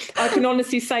 I can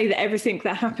honestly say that everything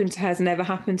that happened to her has never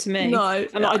happened to me. No.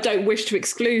 And I don't wish to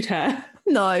exclude her.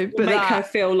 No, but make her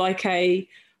feel like a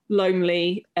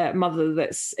lonely mother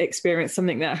that's experienced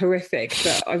something that horrific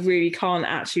that I really can't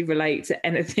actually relate to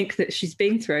anything that she's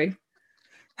been through.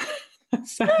 That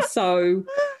sounds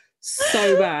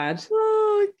so bad.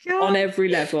 Oh God. On every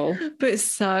level. But it's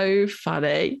so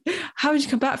funny. How would you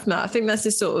come back from that? I think that's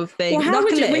the sort of thing. Well, how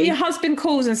would you, when your husband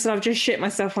calls and says, I've just shit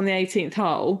myself on the 18th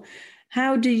hole,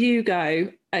 how do you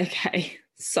go, okay,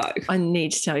 so. I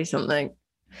need to tell you something.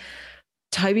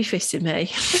 Toby fisted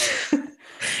me.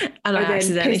 And I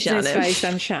accidentally pissed in his shot him. face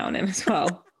and shat on him as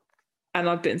well. And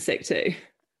I've been sick too.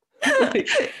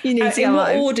 You need to in go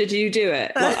what home. order do you do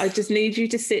it? Like, I just need you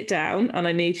to sit down and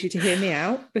I need you to hear me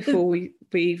out before we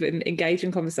even engage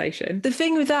in conversation. The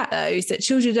thing with that, though, is that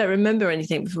children don't remember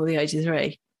anything before the age of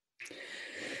 3.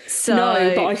 So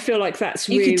no, but I feel like that's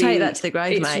you really... could take that to the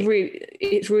grave, mate.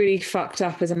 It's really fucked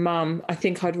up as a mum. I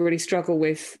think I'd really struggle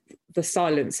with the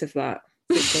silence of that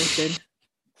situation.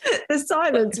 The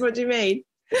silence? What do you mean?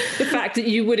 The fact that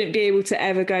you wouldn't be able to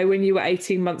ever go, when you were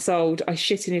 18 months old, I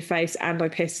shit in your face and I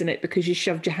pissed in it because you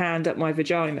shoved your hand up my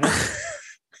vagina.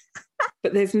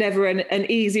 But there's never an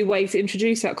easy way to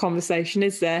introduce that conversation,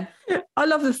 is there? I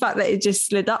love the fact that it just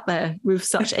slid up there with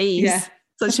such ease. Yeah.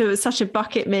 Such a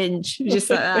bucket minge,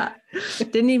 just like that.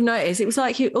 Didn't even notice. It was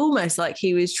like almost like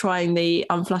he was trying the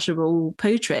unflushable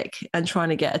poo trick and trying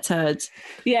to get a turd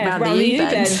round the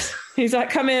U-bend. He's like,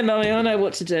 come here, Molly, I know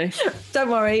what to do. Don't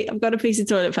worry, I've got a piece of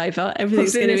toilet paper.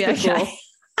 Everything's going to be okay.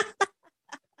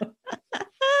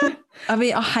 I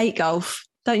mean, I hate golf.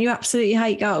 Don't you absolutely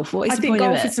hate golf? What is the point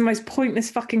of it? I think golf is the most pointless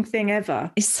fucking thing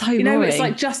ever. It's so boring. It's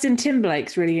like Justin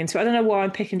Timberlake's really into it. I don't know why I'm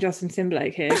picking Justin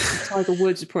Timberlake here. Tiger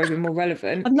Woods would probably be more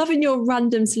relevant. I'm loving your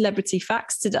random celebrity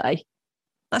facts today.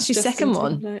 That's your Justin second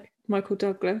one. Timberlake, Michael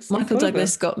Douglas. Michael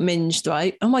Douglas got minge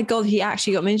throat. Oh my God, he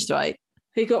actually got minge throat.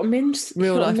 He got minge?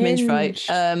 Real life minge throat.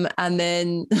 And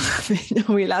then,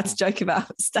 are we allowed to joke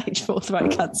about stage 4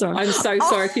 throat cancer? I'm so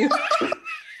sorry if you...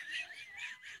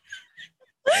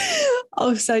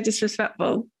 Oh, so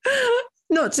disrespectful.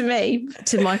 Not to me,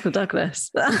 to Michael Douglas.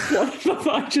 What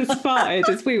I just farted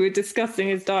as we were discussing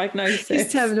his diagnosis.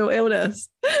 His terminal illness.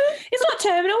 It's not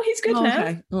terminal. He's good now.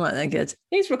 Okay. All right, then, good.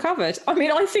 He's recovered. I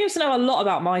mean, I seem to know a lot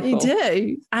about Michael. You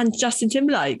do. And Justin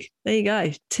Timberlake. There you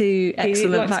go. 2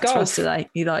 excellent facts for us today.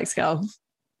 He likes golf.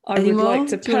 I would like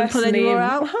to personally... pull any more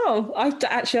out? Oh, I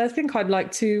think I'd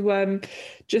like to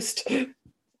just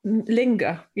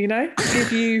linger,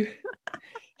 give you...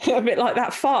 a bit like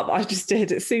that fart that I just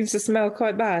did. It seems to smell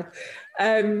quite bad.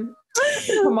 I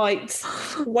might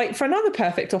wait for another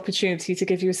perfect opportunity to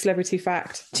give you a celebrity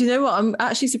fact. Do you know what? I'm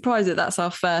actually surprised that that's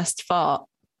our first fart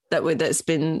that's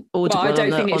been audible. Well, I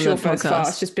don't think it's your podcast. first fart.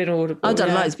 It's just been audible. I've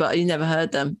done loads, but you never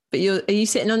heard them. But are you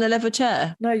sitting on the leather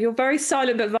chair? No, you're very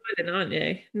silent but violent, aren't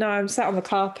you? No, I'm sat on the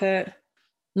carpet.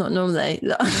 Not normally.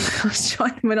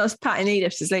 When I was patting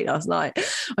Edith to sleep last night,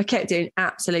 I kept doing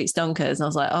absolute stonkers, and I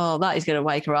was like, "Oh, that is going to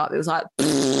wake her up." It was like,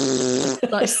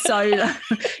 like so.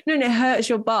 And it hurts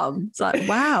your bum. It's like,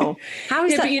 wow, how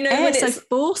is that? But air when so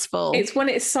forceful? It's when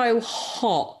it's so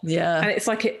hot. Yeah, and it's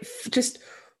like it just.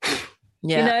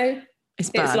 Yeah,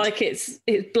 it's bad. It's like it's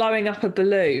blowing up a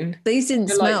balloon. These didn't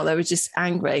smell. They were just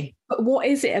angry. But what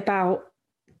is it about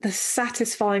the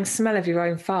satisfying smell of your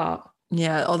own fart?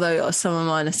 Yeah, although some of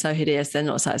mine are so hideous, they're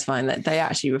not satisfying. That they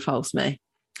actually repulse me.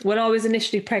 When I was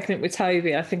initially pregnant with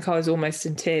Toby, I think I was almost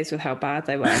in tears with how bad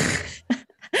they were.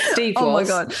 Steve was. Oh my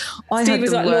God. Steve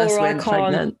was like,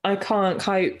 Laura, I can't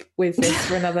cope with this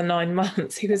for another 9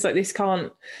 months. He was like, this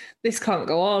can't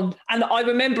go on. And I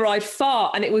remember I'd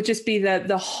fart and it would just be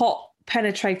the hot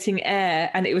penetrating air,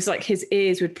 and it was like his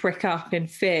ears would prick up in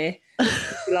fear.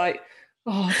 Like,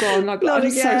 oh God,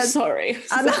 I'm so sorry.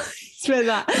 For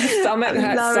that. My stomach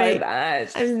hurts so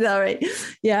bad. I'm sorry.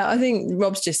 Yeah, I think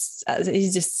Rob's he's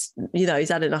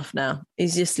had enough now.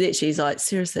 He's just literally, he's like,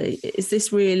 seriously, is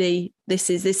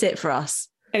this it for us?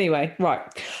 Anyway, right.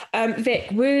 Vic,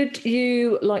 would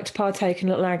you like to partake in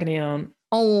a little agony aunt?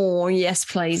 Oh, yes,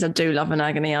 please. I do love an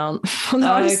agony aunt.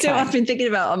 I've been thinking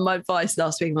about my advice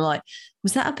last week. I'm like,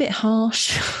 was that a bit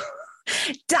harsh?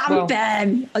 Damn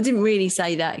Ben. I didn't really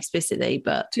say that explicitly,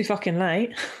 but too fucking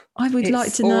late. I would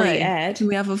like to know. Aired. Can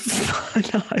we have a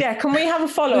Yeah, can we have a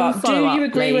follow-up? Do you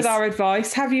agree with our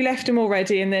advice? Have you left him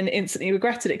already and then instantly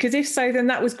regretted it? Because if so, then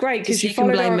that was great, because you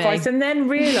followed our advice and then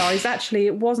realised actually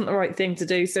it wasn't the right thing to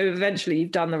do. So eventually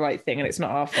you've done the right thing and it's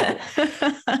not our fault.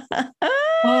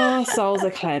 Oh, souls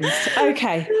are cleansed.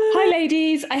 Okay. Hi,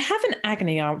 ladies. I have an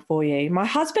agony aunt for you. My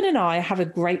husband and I have a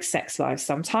great sex life.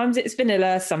 Sometimes it's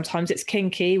vanilla, sometimes it's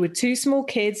kinky, with 2 small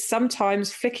kids,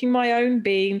 sometimes flicking my own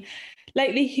bean.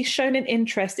 Lately, he's shown an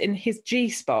interest in his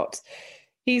G-spot.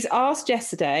 He's asked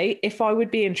yesterday if I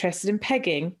would be interested in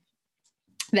pegging.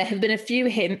 There have been a few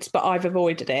hints, but I've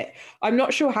avoided it. I'm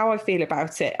not sure how I feel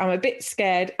about it. I'm a bit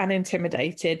scared and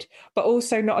intimidated, but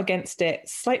also not against it,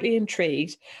 slightly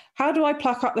intrigued. How do I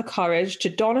pluck up the courage to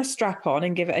don a strap-on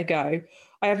and give it a go?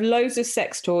 I have loads of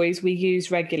sex toys we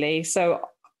use regularly, so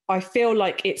I feel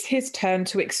like it's his turn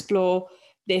to explore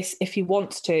this if he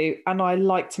wants to, and I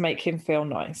like to make him feel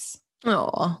nice.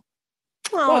 Oh,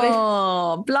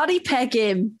 bloody peg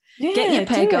him. Yeah, Get your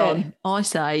peg do on. it. I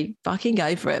say, fucking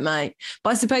go for it, mate. But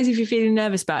I suppose if you're feeling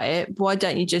nervous about it, why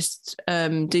don't you just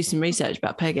do some research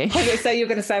about pegging? I was going to say you're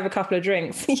going to save a couple of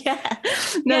drinks. Yeah.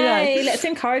 Yay, let's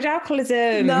encourage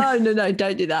alcoholism. No,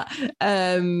 don't do that.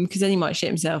 Because then he might shit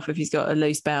himself if he's got a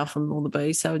loose bowel from all the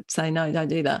booze. So I'd say no, don't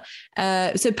do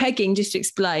that. So pegging, just to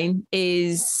explain,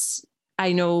 is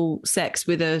anal sex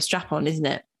with a strap on, isn't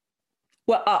it?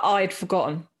 Well, I'd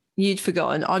forgotten. You'd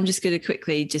forgotten. I'm just going to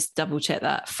quickly just double check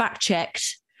that. Fact check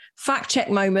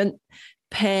moment.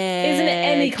 Pegging. Isn't it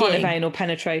any kind of anal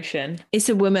penetration? It's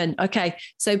a woman. Okay.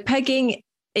 So pegging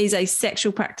is a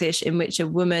sexual practice in which a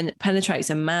woman penetrates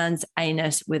a man's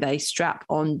anus with a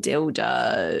strap-on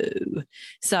dildo.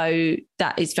 So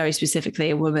that is very specifically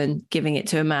a woman giving it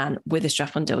to a man with a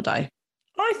strap-on dildo.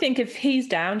 I think if he's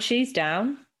down, she's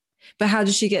down. But how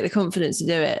does she get the confidence to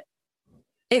do it?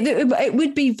 It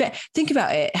would be, think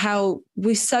about it, how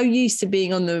we're so used to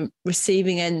being on the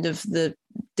receiving end of the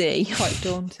D. Quite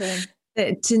daunting.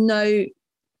 To know,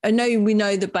 I know we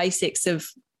know the basics of,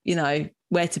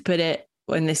 where to put it,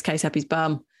 or in this case, up his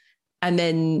bum, and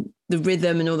then the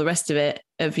rhythm and all the rest of it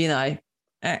of,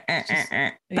 back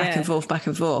and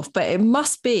forth. But it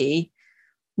must be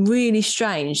really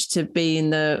strange to be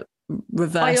in the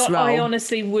reverse role. I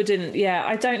honestly wouldn't. Yeah,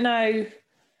 I don't know.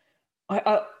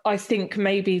 I think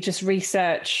maybe just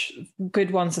research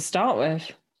good ones to start with.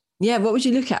 Yeah, what would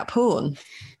you look at? Porn?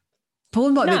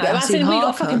 Porn might be a bit as in, hardcore. we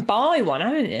got to fucking buy one,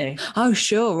 haven't you? Oh,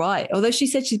 sure, right. Although she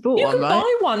said she's bought You one, can right?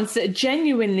 buy ones that are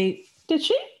genuinely... Did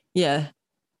she? Yeah.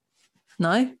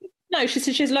 No? No, she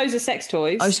said she has loads of sex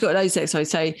toys. Oh, she's got loads of sex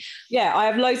toys. So yeah, I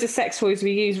have loads of sex toys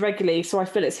we use regularly, so I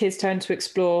feel it's his turn to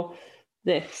explore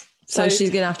this. So she's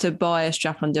going to have to buy a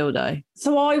strap-on dildo.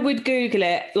 So I would Google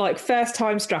it, like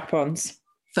first-time strap-ons.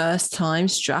 First-time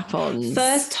strap-ons.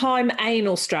 First-time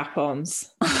anal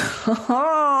strap-ons.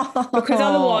 Because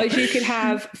otherwise you could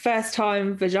have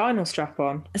first-time vaginal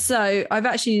strap-on. So I've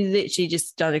actually literally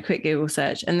just done a quick Google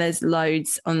search, and there's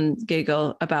loads on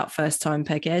Google about first-time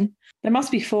pegging. There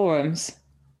must be forums.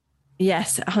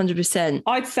 Yes, 100%.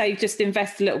 I'd say just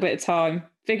invest a little bit of time.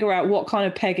 Figure out what kind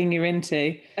of pegging you're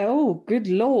into. Oh, good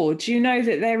Lord. Do you know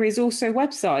that there is also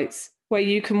websites where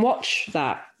you can watch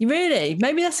that? Really?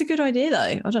 Maybe that's a good idea,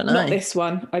 though. I don't know. Not this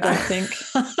one, I don't think.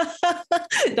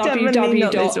 Definitely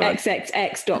not this one.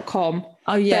 www.xxx.com.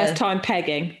 Oh, yeah. First time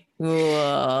pegging.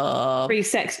 Whoa. Free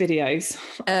sex videos.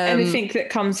 Anything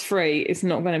that comes free is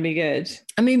not going to be good.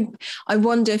 I mean, I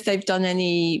wonder if they've done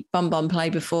any bum play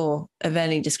before of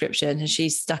any description. Has she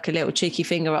stuck a little cheeky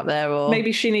finger up there? Or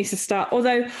maybe she needs to start.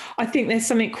 Although I think there's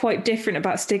something quite different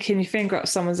about sticking your finger up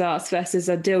someone's ass versus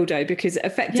a dildo, because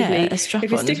effectively, if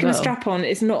you're sticking a strap on,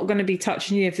 it's not going to be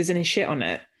touching you if there's any shit on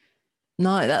it.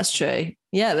 No, that's true.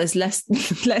 Yeah, there's less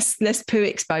poo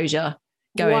exposure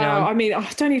going on. I mean, I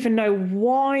don't even know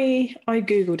why I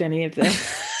Googled any of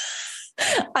this.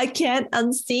 I can't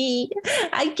unsee.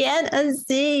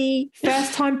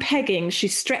 First time pegging, she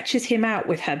stretches him out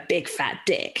with her big fat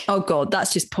dick. Oh God,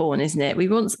 that's just porn, isn't it? We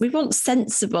want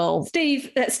sensible.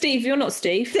 Steve, you're not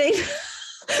Steve.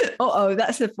 Oh,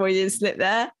 that's a Freudian slip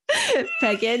there.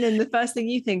 Pegging, and the first thing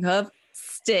you think of,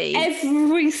 Steve.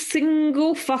 Every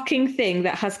single fucking thing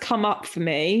that has come up for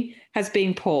me has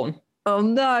been porn. Oh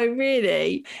no,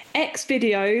 really? X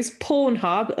videos,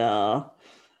 Pornhub,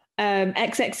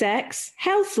 XXX,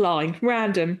 Healthline,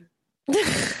 random.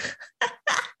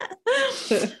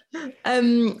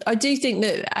 I do think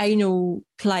that anal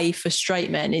play for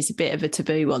straight men is a bit of a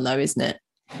taboo one, though, isn't it?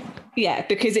 Yeah,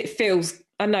 because it feels,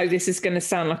 I know this is going to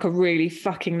sound like a really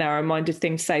fucking narrow-minded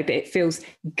thing to say, but it feels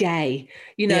gay,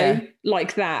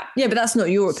 like that. Yeah, but that's not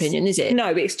your opinion, is it? No,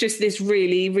 it's just this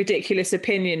really ridiculous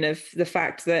opinion of the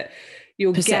fact that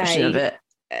you're perception gay. Of it.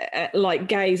 Like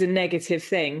gay is a negative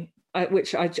thing,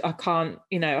 which I can't,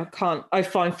 I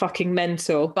find fucking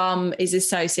mental. Bum is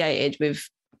associated with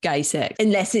gay sex,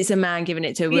 unless it's a man giving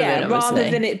it to a woman. Yeah, obviously.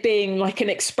 rather than it being like an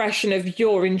expression of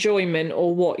your enjoyment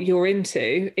or what you're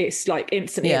into, it's like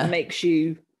instantly it makes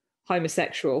you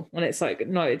homosexual. And it's like,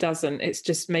 no, it doesn't. It's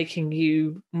just making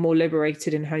you more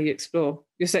liberated in how you explore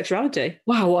your sexuality.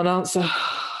 Wow, what an answer.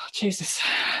 Jesus.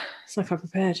 It's like I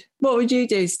prepared. What would you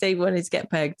do, Steve, wanted to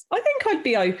get pegged? I think I'd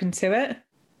be open to it.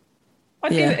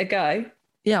 I'd give it a go.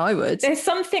 Yeah, I would. There's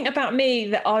something about me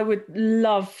that I would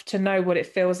love to know what it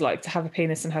feels like to have a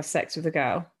penis and have sex with a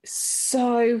girl.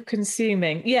 So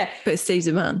consuming. Yeah. But Steve's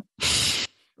a man.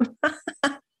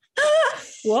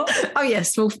 What? Oh, yeah,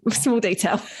 small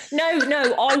detail.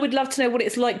 No, I would love to know what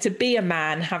it's like to be a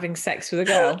man having sex with a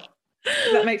girl.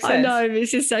 Does that make sense? I know,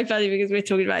 it's just so funny because we're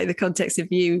talking about it in the context of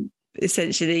you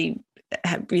essentially,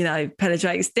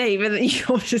 penetrating Steve, and then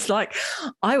you're just like,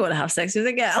 I want to have sex with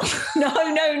a girl.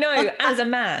 No, as a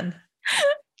man.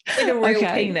 With a real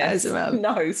penis. As a man.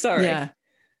 No, sorry. Yeah.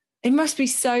 It must be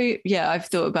so, I've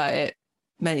thought about it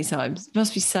many times. It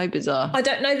must be so bizarre. I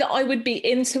don't know that I would be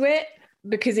into it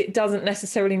because it doesn't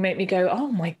necessarily make me go, oh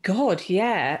my God,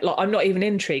 yeah. Like, I'm not even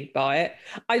intrigued by it.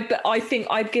 But I think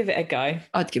I'd give it a go.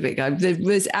 I'd give it a go. There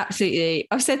was absolutely,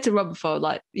 I've said to Rob before,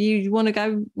 like, you want to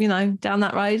go, down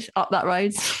that road, up that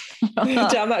road,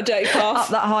 down that dirty path, up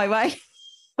that highway.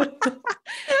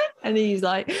 And he's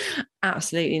like,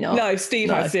 absolutely not. No, Steve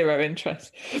has zero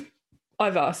interest.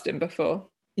 I've asked him before.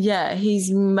 Yeah, his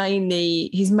main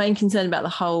concern about the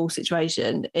whole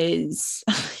situation is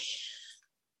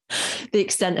the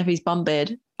extent of his bum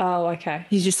beard. Oh, okay.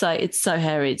 He's just like, it's so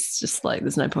hairy. It's just like,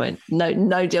 there's no point. No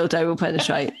dildo will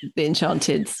penetrate the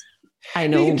enchanted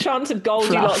anal. The enchanted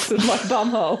Goldilocks of my bum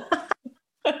hole.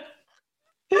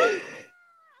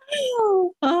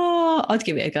 Oh, I'd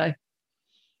give it a go.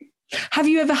 Have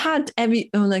you ever had oh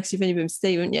no, because you've only been with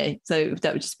Steve, haven't you? So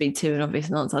that would just be too an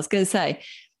obvious answer. I was going to say,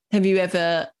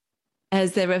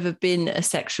 has there ever been a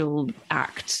sexual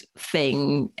act,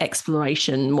 thing,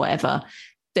 exploration, whatever,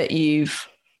 that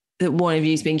one of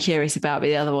you's been curious about, but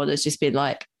the other one has just been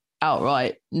like,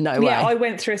 outright, no way? Yeah, I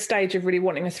went through a stage of really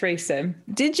wanting a threesome.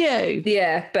 Did you?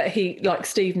 Yeah, but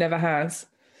Steve never has.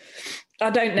 I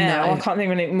don't now. No. I can't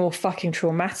think of anything more fucking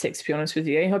traumatic, to be honest with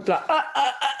you. I'd be like,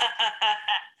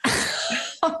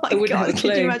 oh my God,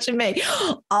 could you imagine me?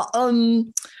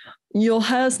 Your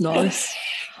hair's nice.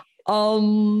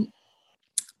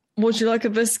 Would you like a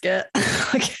biscuit?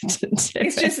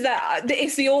 It's just that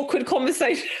it's the awkward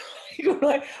conversation.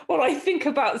 When I think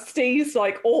about Steve's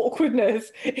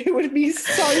awkwardness, it would be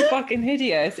so fucking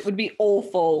hideous. It would be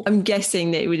awful. I'm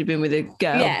guessing that it would have been with a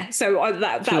girl. Yeah, so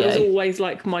that was always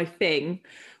my thing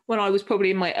when I was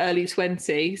probably in my early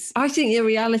 20s. I think the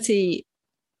reality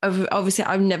of, obviously,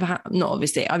 I've never had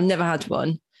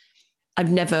one. I've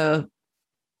never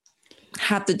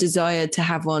had the desire to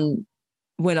have one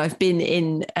when I've been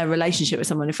in a relationship with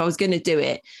someone. If I was going to do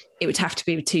it, it would have to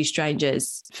be with two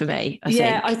strangers for me, I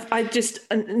think. I just,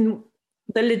 the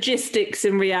logistics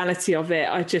and reality of it,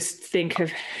 I just think of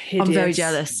hideous. I'm very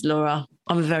jealous, Laura.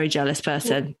 I'm a very jealous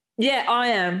person. Yeah, I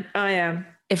am.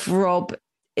 If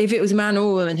it was a man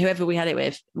or a woman, whoever we had it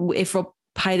with, if Rob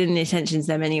paid any attention to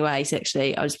them anyway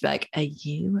sexually, I'd just be like, are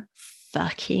you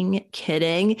fucking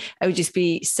kidding? I would just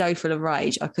be so full of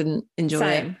rage. I couldn't enjoy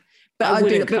it. But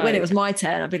when it was my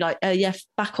turn, I'd be like, yeah,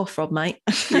 back off, Rob, mate.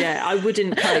 Yeah, I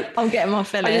wouldn't cope. I'm getting my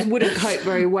fill. I just wouldn't cope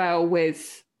very well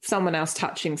with someone else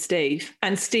touching Steve.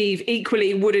 And Steve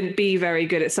equally wouldn't be very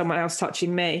good at someone else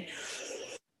touching me.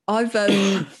 I've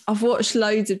watched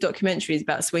loads of documentaries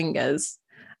about swingers.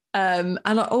 And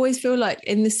I always feel like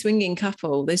in the swinging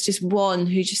couple, there's just one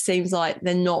who just seems like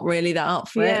they're not really that up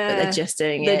for it, but they're just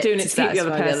doing it to keep the other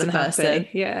person happy.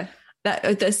 Yeah.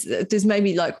 There's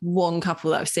maybe one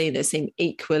couple that I've seen that seem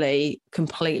equally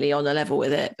completely on a level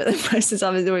with it, but the rest of the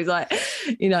time it's always like,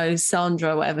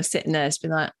 Sandra or whatever sitting there, it's been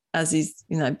like, as he's,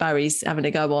 Barry's having a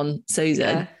go on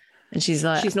Susan, and she's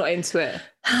like, she's not into it.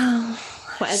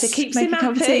 Whatever keeps him happy. Make a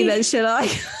cup of tea then, shall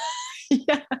I?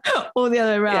 Yeah, all the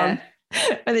other way around.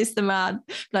 Yeah. And it's the man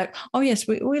like, oh yes,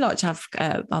 we like to have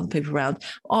other people around.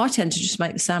 I tend to just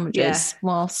make the sandwiches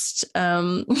whilst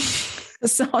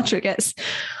Sandra gets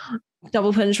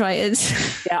double penetrated.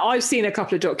 Yeah, I've seen a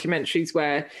couple of documentaries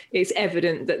where it's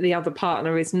evident that the other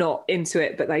partner is not into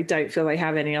it, but they don't feel they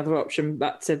have any other option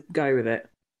but to go with it.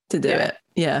 To do it.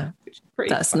 Yeah.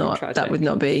 That's not tragic. That would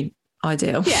not be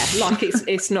ideal. Yeah,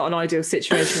 it's not an ideal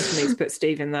situation for me to put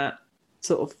Steve in that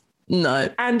sort of. No.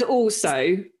 And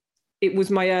also, it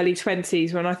was my early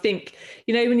 20s when I think,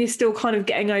 when you're still kind of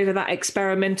getting over that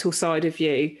experimental side of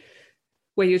you,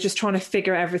 where you're just trying to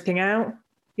figure everything out,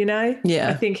 Yeah.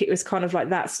 I think it was kind of like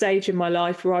that stage in my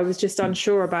life where I was just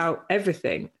unsure about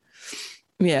everything.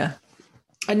 Yeah.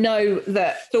 I know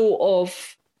that thought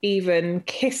of even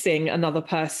kissing another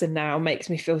person now makes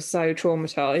me feel so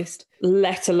traumatized,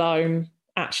 let alone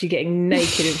actually getting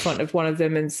naked in front of one of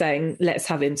them and saying, let's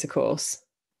have intercourse.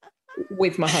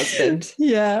 with my husband.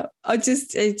 Yeah,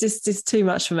 it's too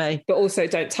much for me. But also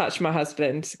don't touch my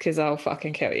husband because I'll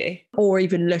fucking kill you. Or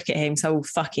even look at him, so I will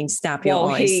fucking stab your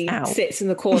While eyes he out. sits in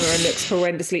the corner and looks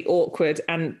horrendously awkward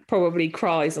and probably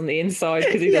cries on the inside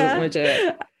because he doesn't want to do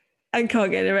it. And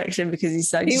can't get an erection because he's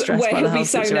so stressed by the He'll whole be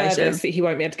so situation. nervous that he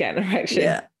won't be able to get an erection.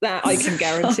 Yeah. That I can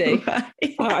guarantee.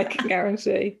 I can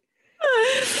guarantee.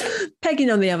 Pegging,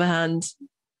 on the other hand,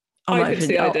 I'll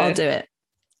do it.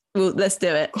 Well, let's do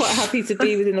it. Quite happy to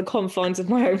be within the confines of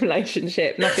my own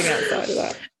relationship. Nothing outside of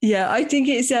that. Yeah, I think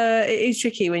it is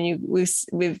tricky when you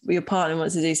with your partner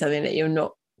wants to do something that you're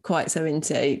not quite so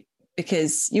into,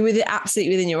 because you're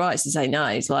absolutely within your rights to say no.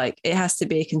 It's like it has to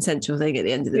be a consensual thing at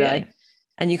the end of the day.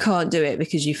 And you can't do it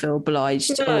because you feel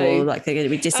obliged or like they're going to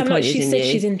be disappointed in you. She said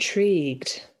she's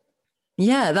intrigued.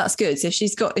 Yeah, that's good. So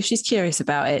if she's curious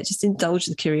about it, just indulge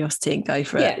the curiosity and go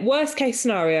for it. Yeah, worst case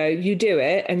scenario, you do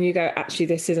it and you go, actually,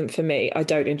 this isn't for me. I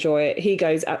don't enjoy it. He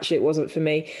goes, actually, it wasn't for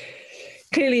me.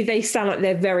 Clearly, they sound like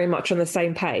they're very much on the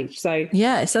same page. So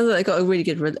yeah, it sounds like they've got a really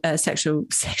good sexual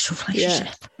relationship.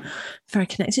 Yeah. Very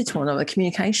connected to one another.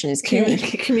 Communication is key.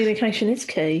 Communication is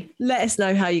key. Let us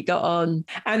know how you got on.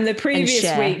 And the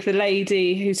previous week, the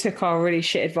lady who took our really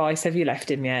shit advice, have you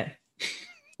left him yet?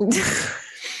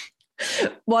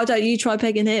 Why don't you try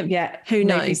pegging him? Yeah. Who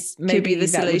knows? Maybe could be the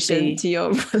solution to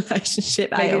your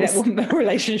relationship ails. Maybe that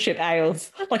relationship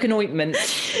ails. Like an ointment.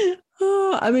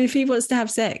 Oh, I mean, if he wants to have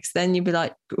sex, then you'd be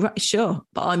like, right, sure,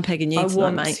 but I'm pegging you tonight, mate.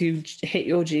 I want to hit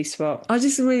your G-spot. I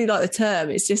just really like the term.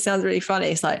 It just sounds really funny.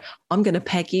 It's like, I'm going to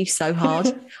peg you so hard.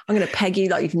 I'm going to peg you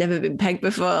like you've never been pegged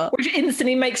before. Which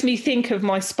instantly makes me think of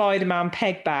my Spider-Man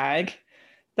peg bag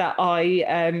that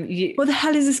I... What the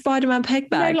hell is a Spider-Man peg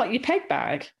bag? No, like your peg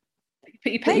bag.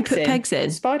 You put pegs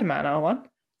in. Spider-Man are one.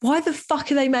 Why the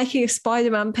fuck are they making a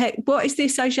Spider-Man peg? What is the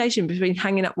association between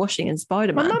hanging up washing and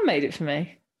Spider-Man? My mum made it for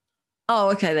me.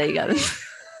 Oh, okay, there you go.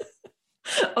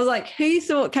 I was like, who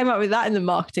came up with that in the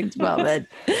marketing department?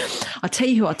 I'll tell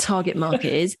you who our target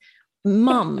market is.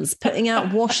 Mums putting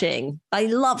out washing. They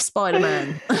love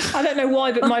Spider-Man. I don't know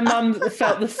why, but my mum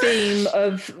felt the theme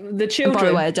of the children. And by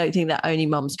the way, I don't think that only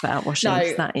mums put out washing.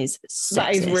 No, that is sexist.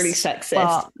 That is really sexist.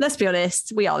 But let's be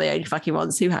honest, we are the only fucking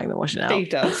ones who hang the washing out. Who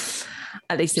does?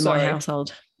 At least in my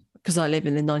household, because I live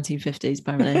in the 1950s,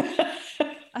 apparently.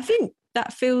 I think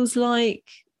that feels like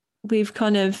we've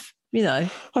kind of, I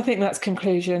think that's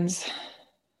conclusions.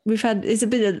 We've had,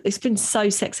 it's been so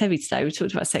sex heavy today. We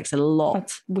talked about sex a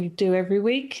lot. We do every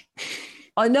week.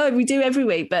 I know we do every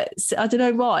week, but I don't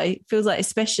know why. It feels like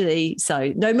especially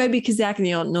so. No, maybe because the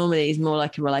agony aunt normally is more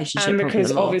like a relationship. And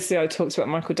because obviously I talked about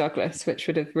Michael Douglas, which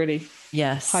would have really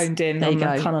honed in on the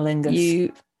cunnilingus.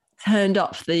 You turned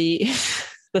up the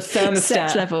thermostat.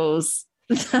 Sex levels,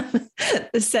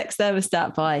 the sex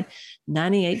thermostat by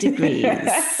 98 degrees.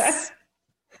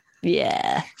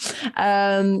 Yeah.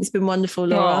 It's been wonderful,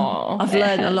 Laura. I've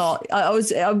learned a lot. I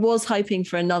was hoping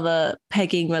for another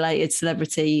pegging related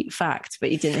celebrity fact,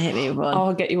 but you didn't hit me with one.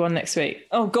 I'll get you one next week.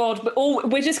 Oh God, but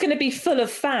we're just going to be full of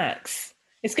facts.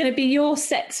 It's going to be your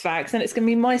sex facts and it's going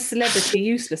to be my celebrity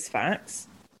useless facts.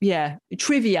 Yeah.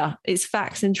 Trivia. It's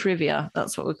facts and trivia.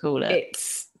 That's what we call it.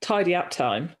 It's tidy up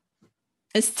time.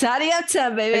 It's tidy up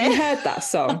time, baby. Have you heard that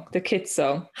song? The kids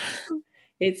song.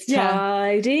 It's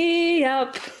tidy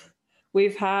up.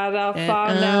 We've had our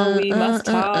fun, now we must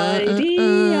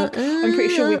tidy up. I'm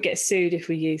pretty sure we'd get sued if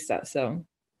we used that song.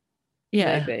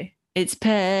 Yeah. Maybe. It's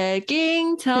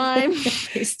pegging time.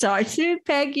 It's time to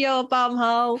peg your bum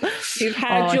hole. You've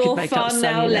had your fun,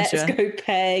 now let's go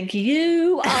peg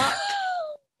you up.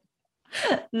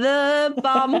 The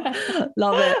bum.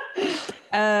 Love it.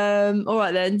 All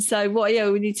right then. So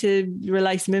we need to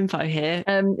relay some info here.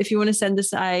 If you want to send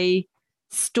us a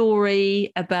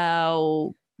story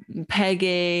about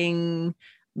pegging,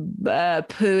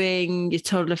 pooing, your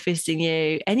toddler fisting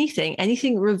you,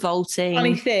 anything revolting.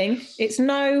 Funny thing, it's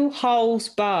no holes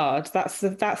barred. That's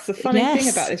the funny thing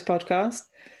about this podcast.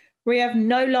 We have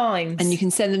no lines. And you can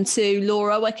send them to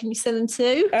Laura. Where can you send them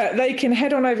to? They can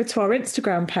head on over to our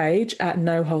Instagram page at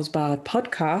No Holes Barred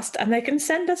Podcast, and they can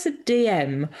send us a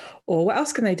DM. Or what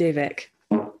else can they do, Vic?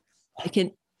 They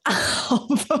can.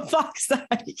 Oh, for fuck's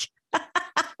sake.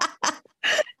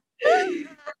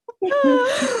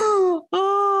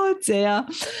 Oh dear.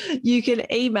 You can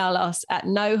email us at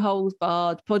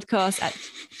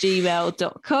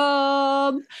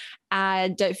noholesbarredpodcast@gmail.com,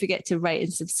 and don't forget to rate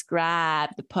and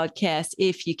subscribe the podcast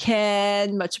if you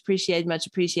can. Much appreciated.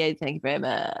 Thank you very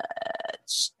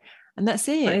much. And that's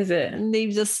it. That is it. And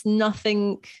leaves us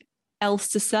nothing else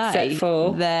to say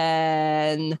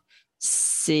then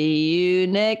see you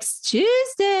next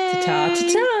Tuesday.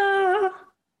 Ta-ta.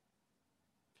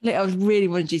 Look, I really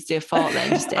wanted you to do a fart then,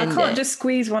 just to end I can't it. just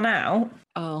squeeze one out.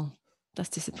 Oh, that's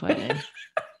disappointing.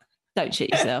 Don't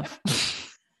shit yourself.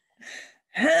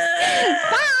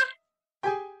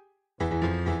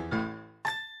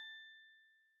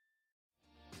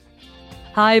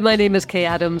 Hi, my name is Kay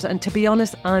Adams, and to be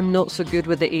honest, I'm not so good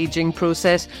with the ageing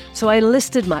process, so I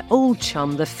enlisted my old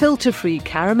chum, the filter-free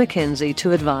Cara McKenzie,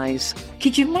 to advise.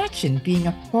 Could you imagine being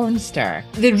a porn star?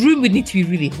 The room would need to be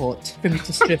really hot for me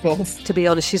to strip off. To be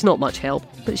honest, she's not much help,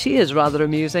 but she is rather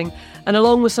amusing. And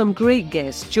along with some great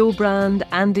guests, Joe Brand,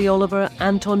 Andy Oliver,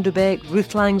 Anton Dubeck,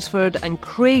 Ruth Langsford and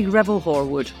Craig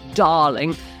Revel-Horwood,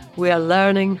 darling, we are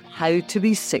learning how to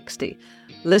be 60.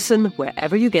 Listen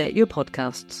wherever you get your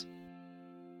podcasts.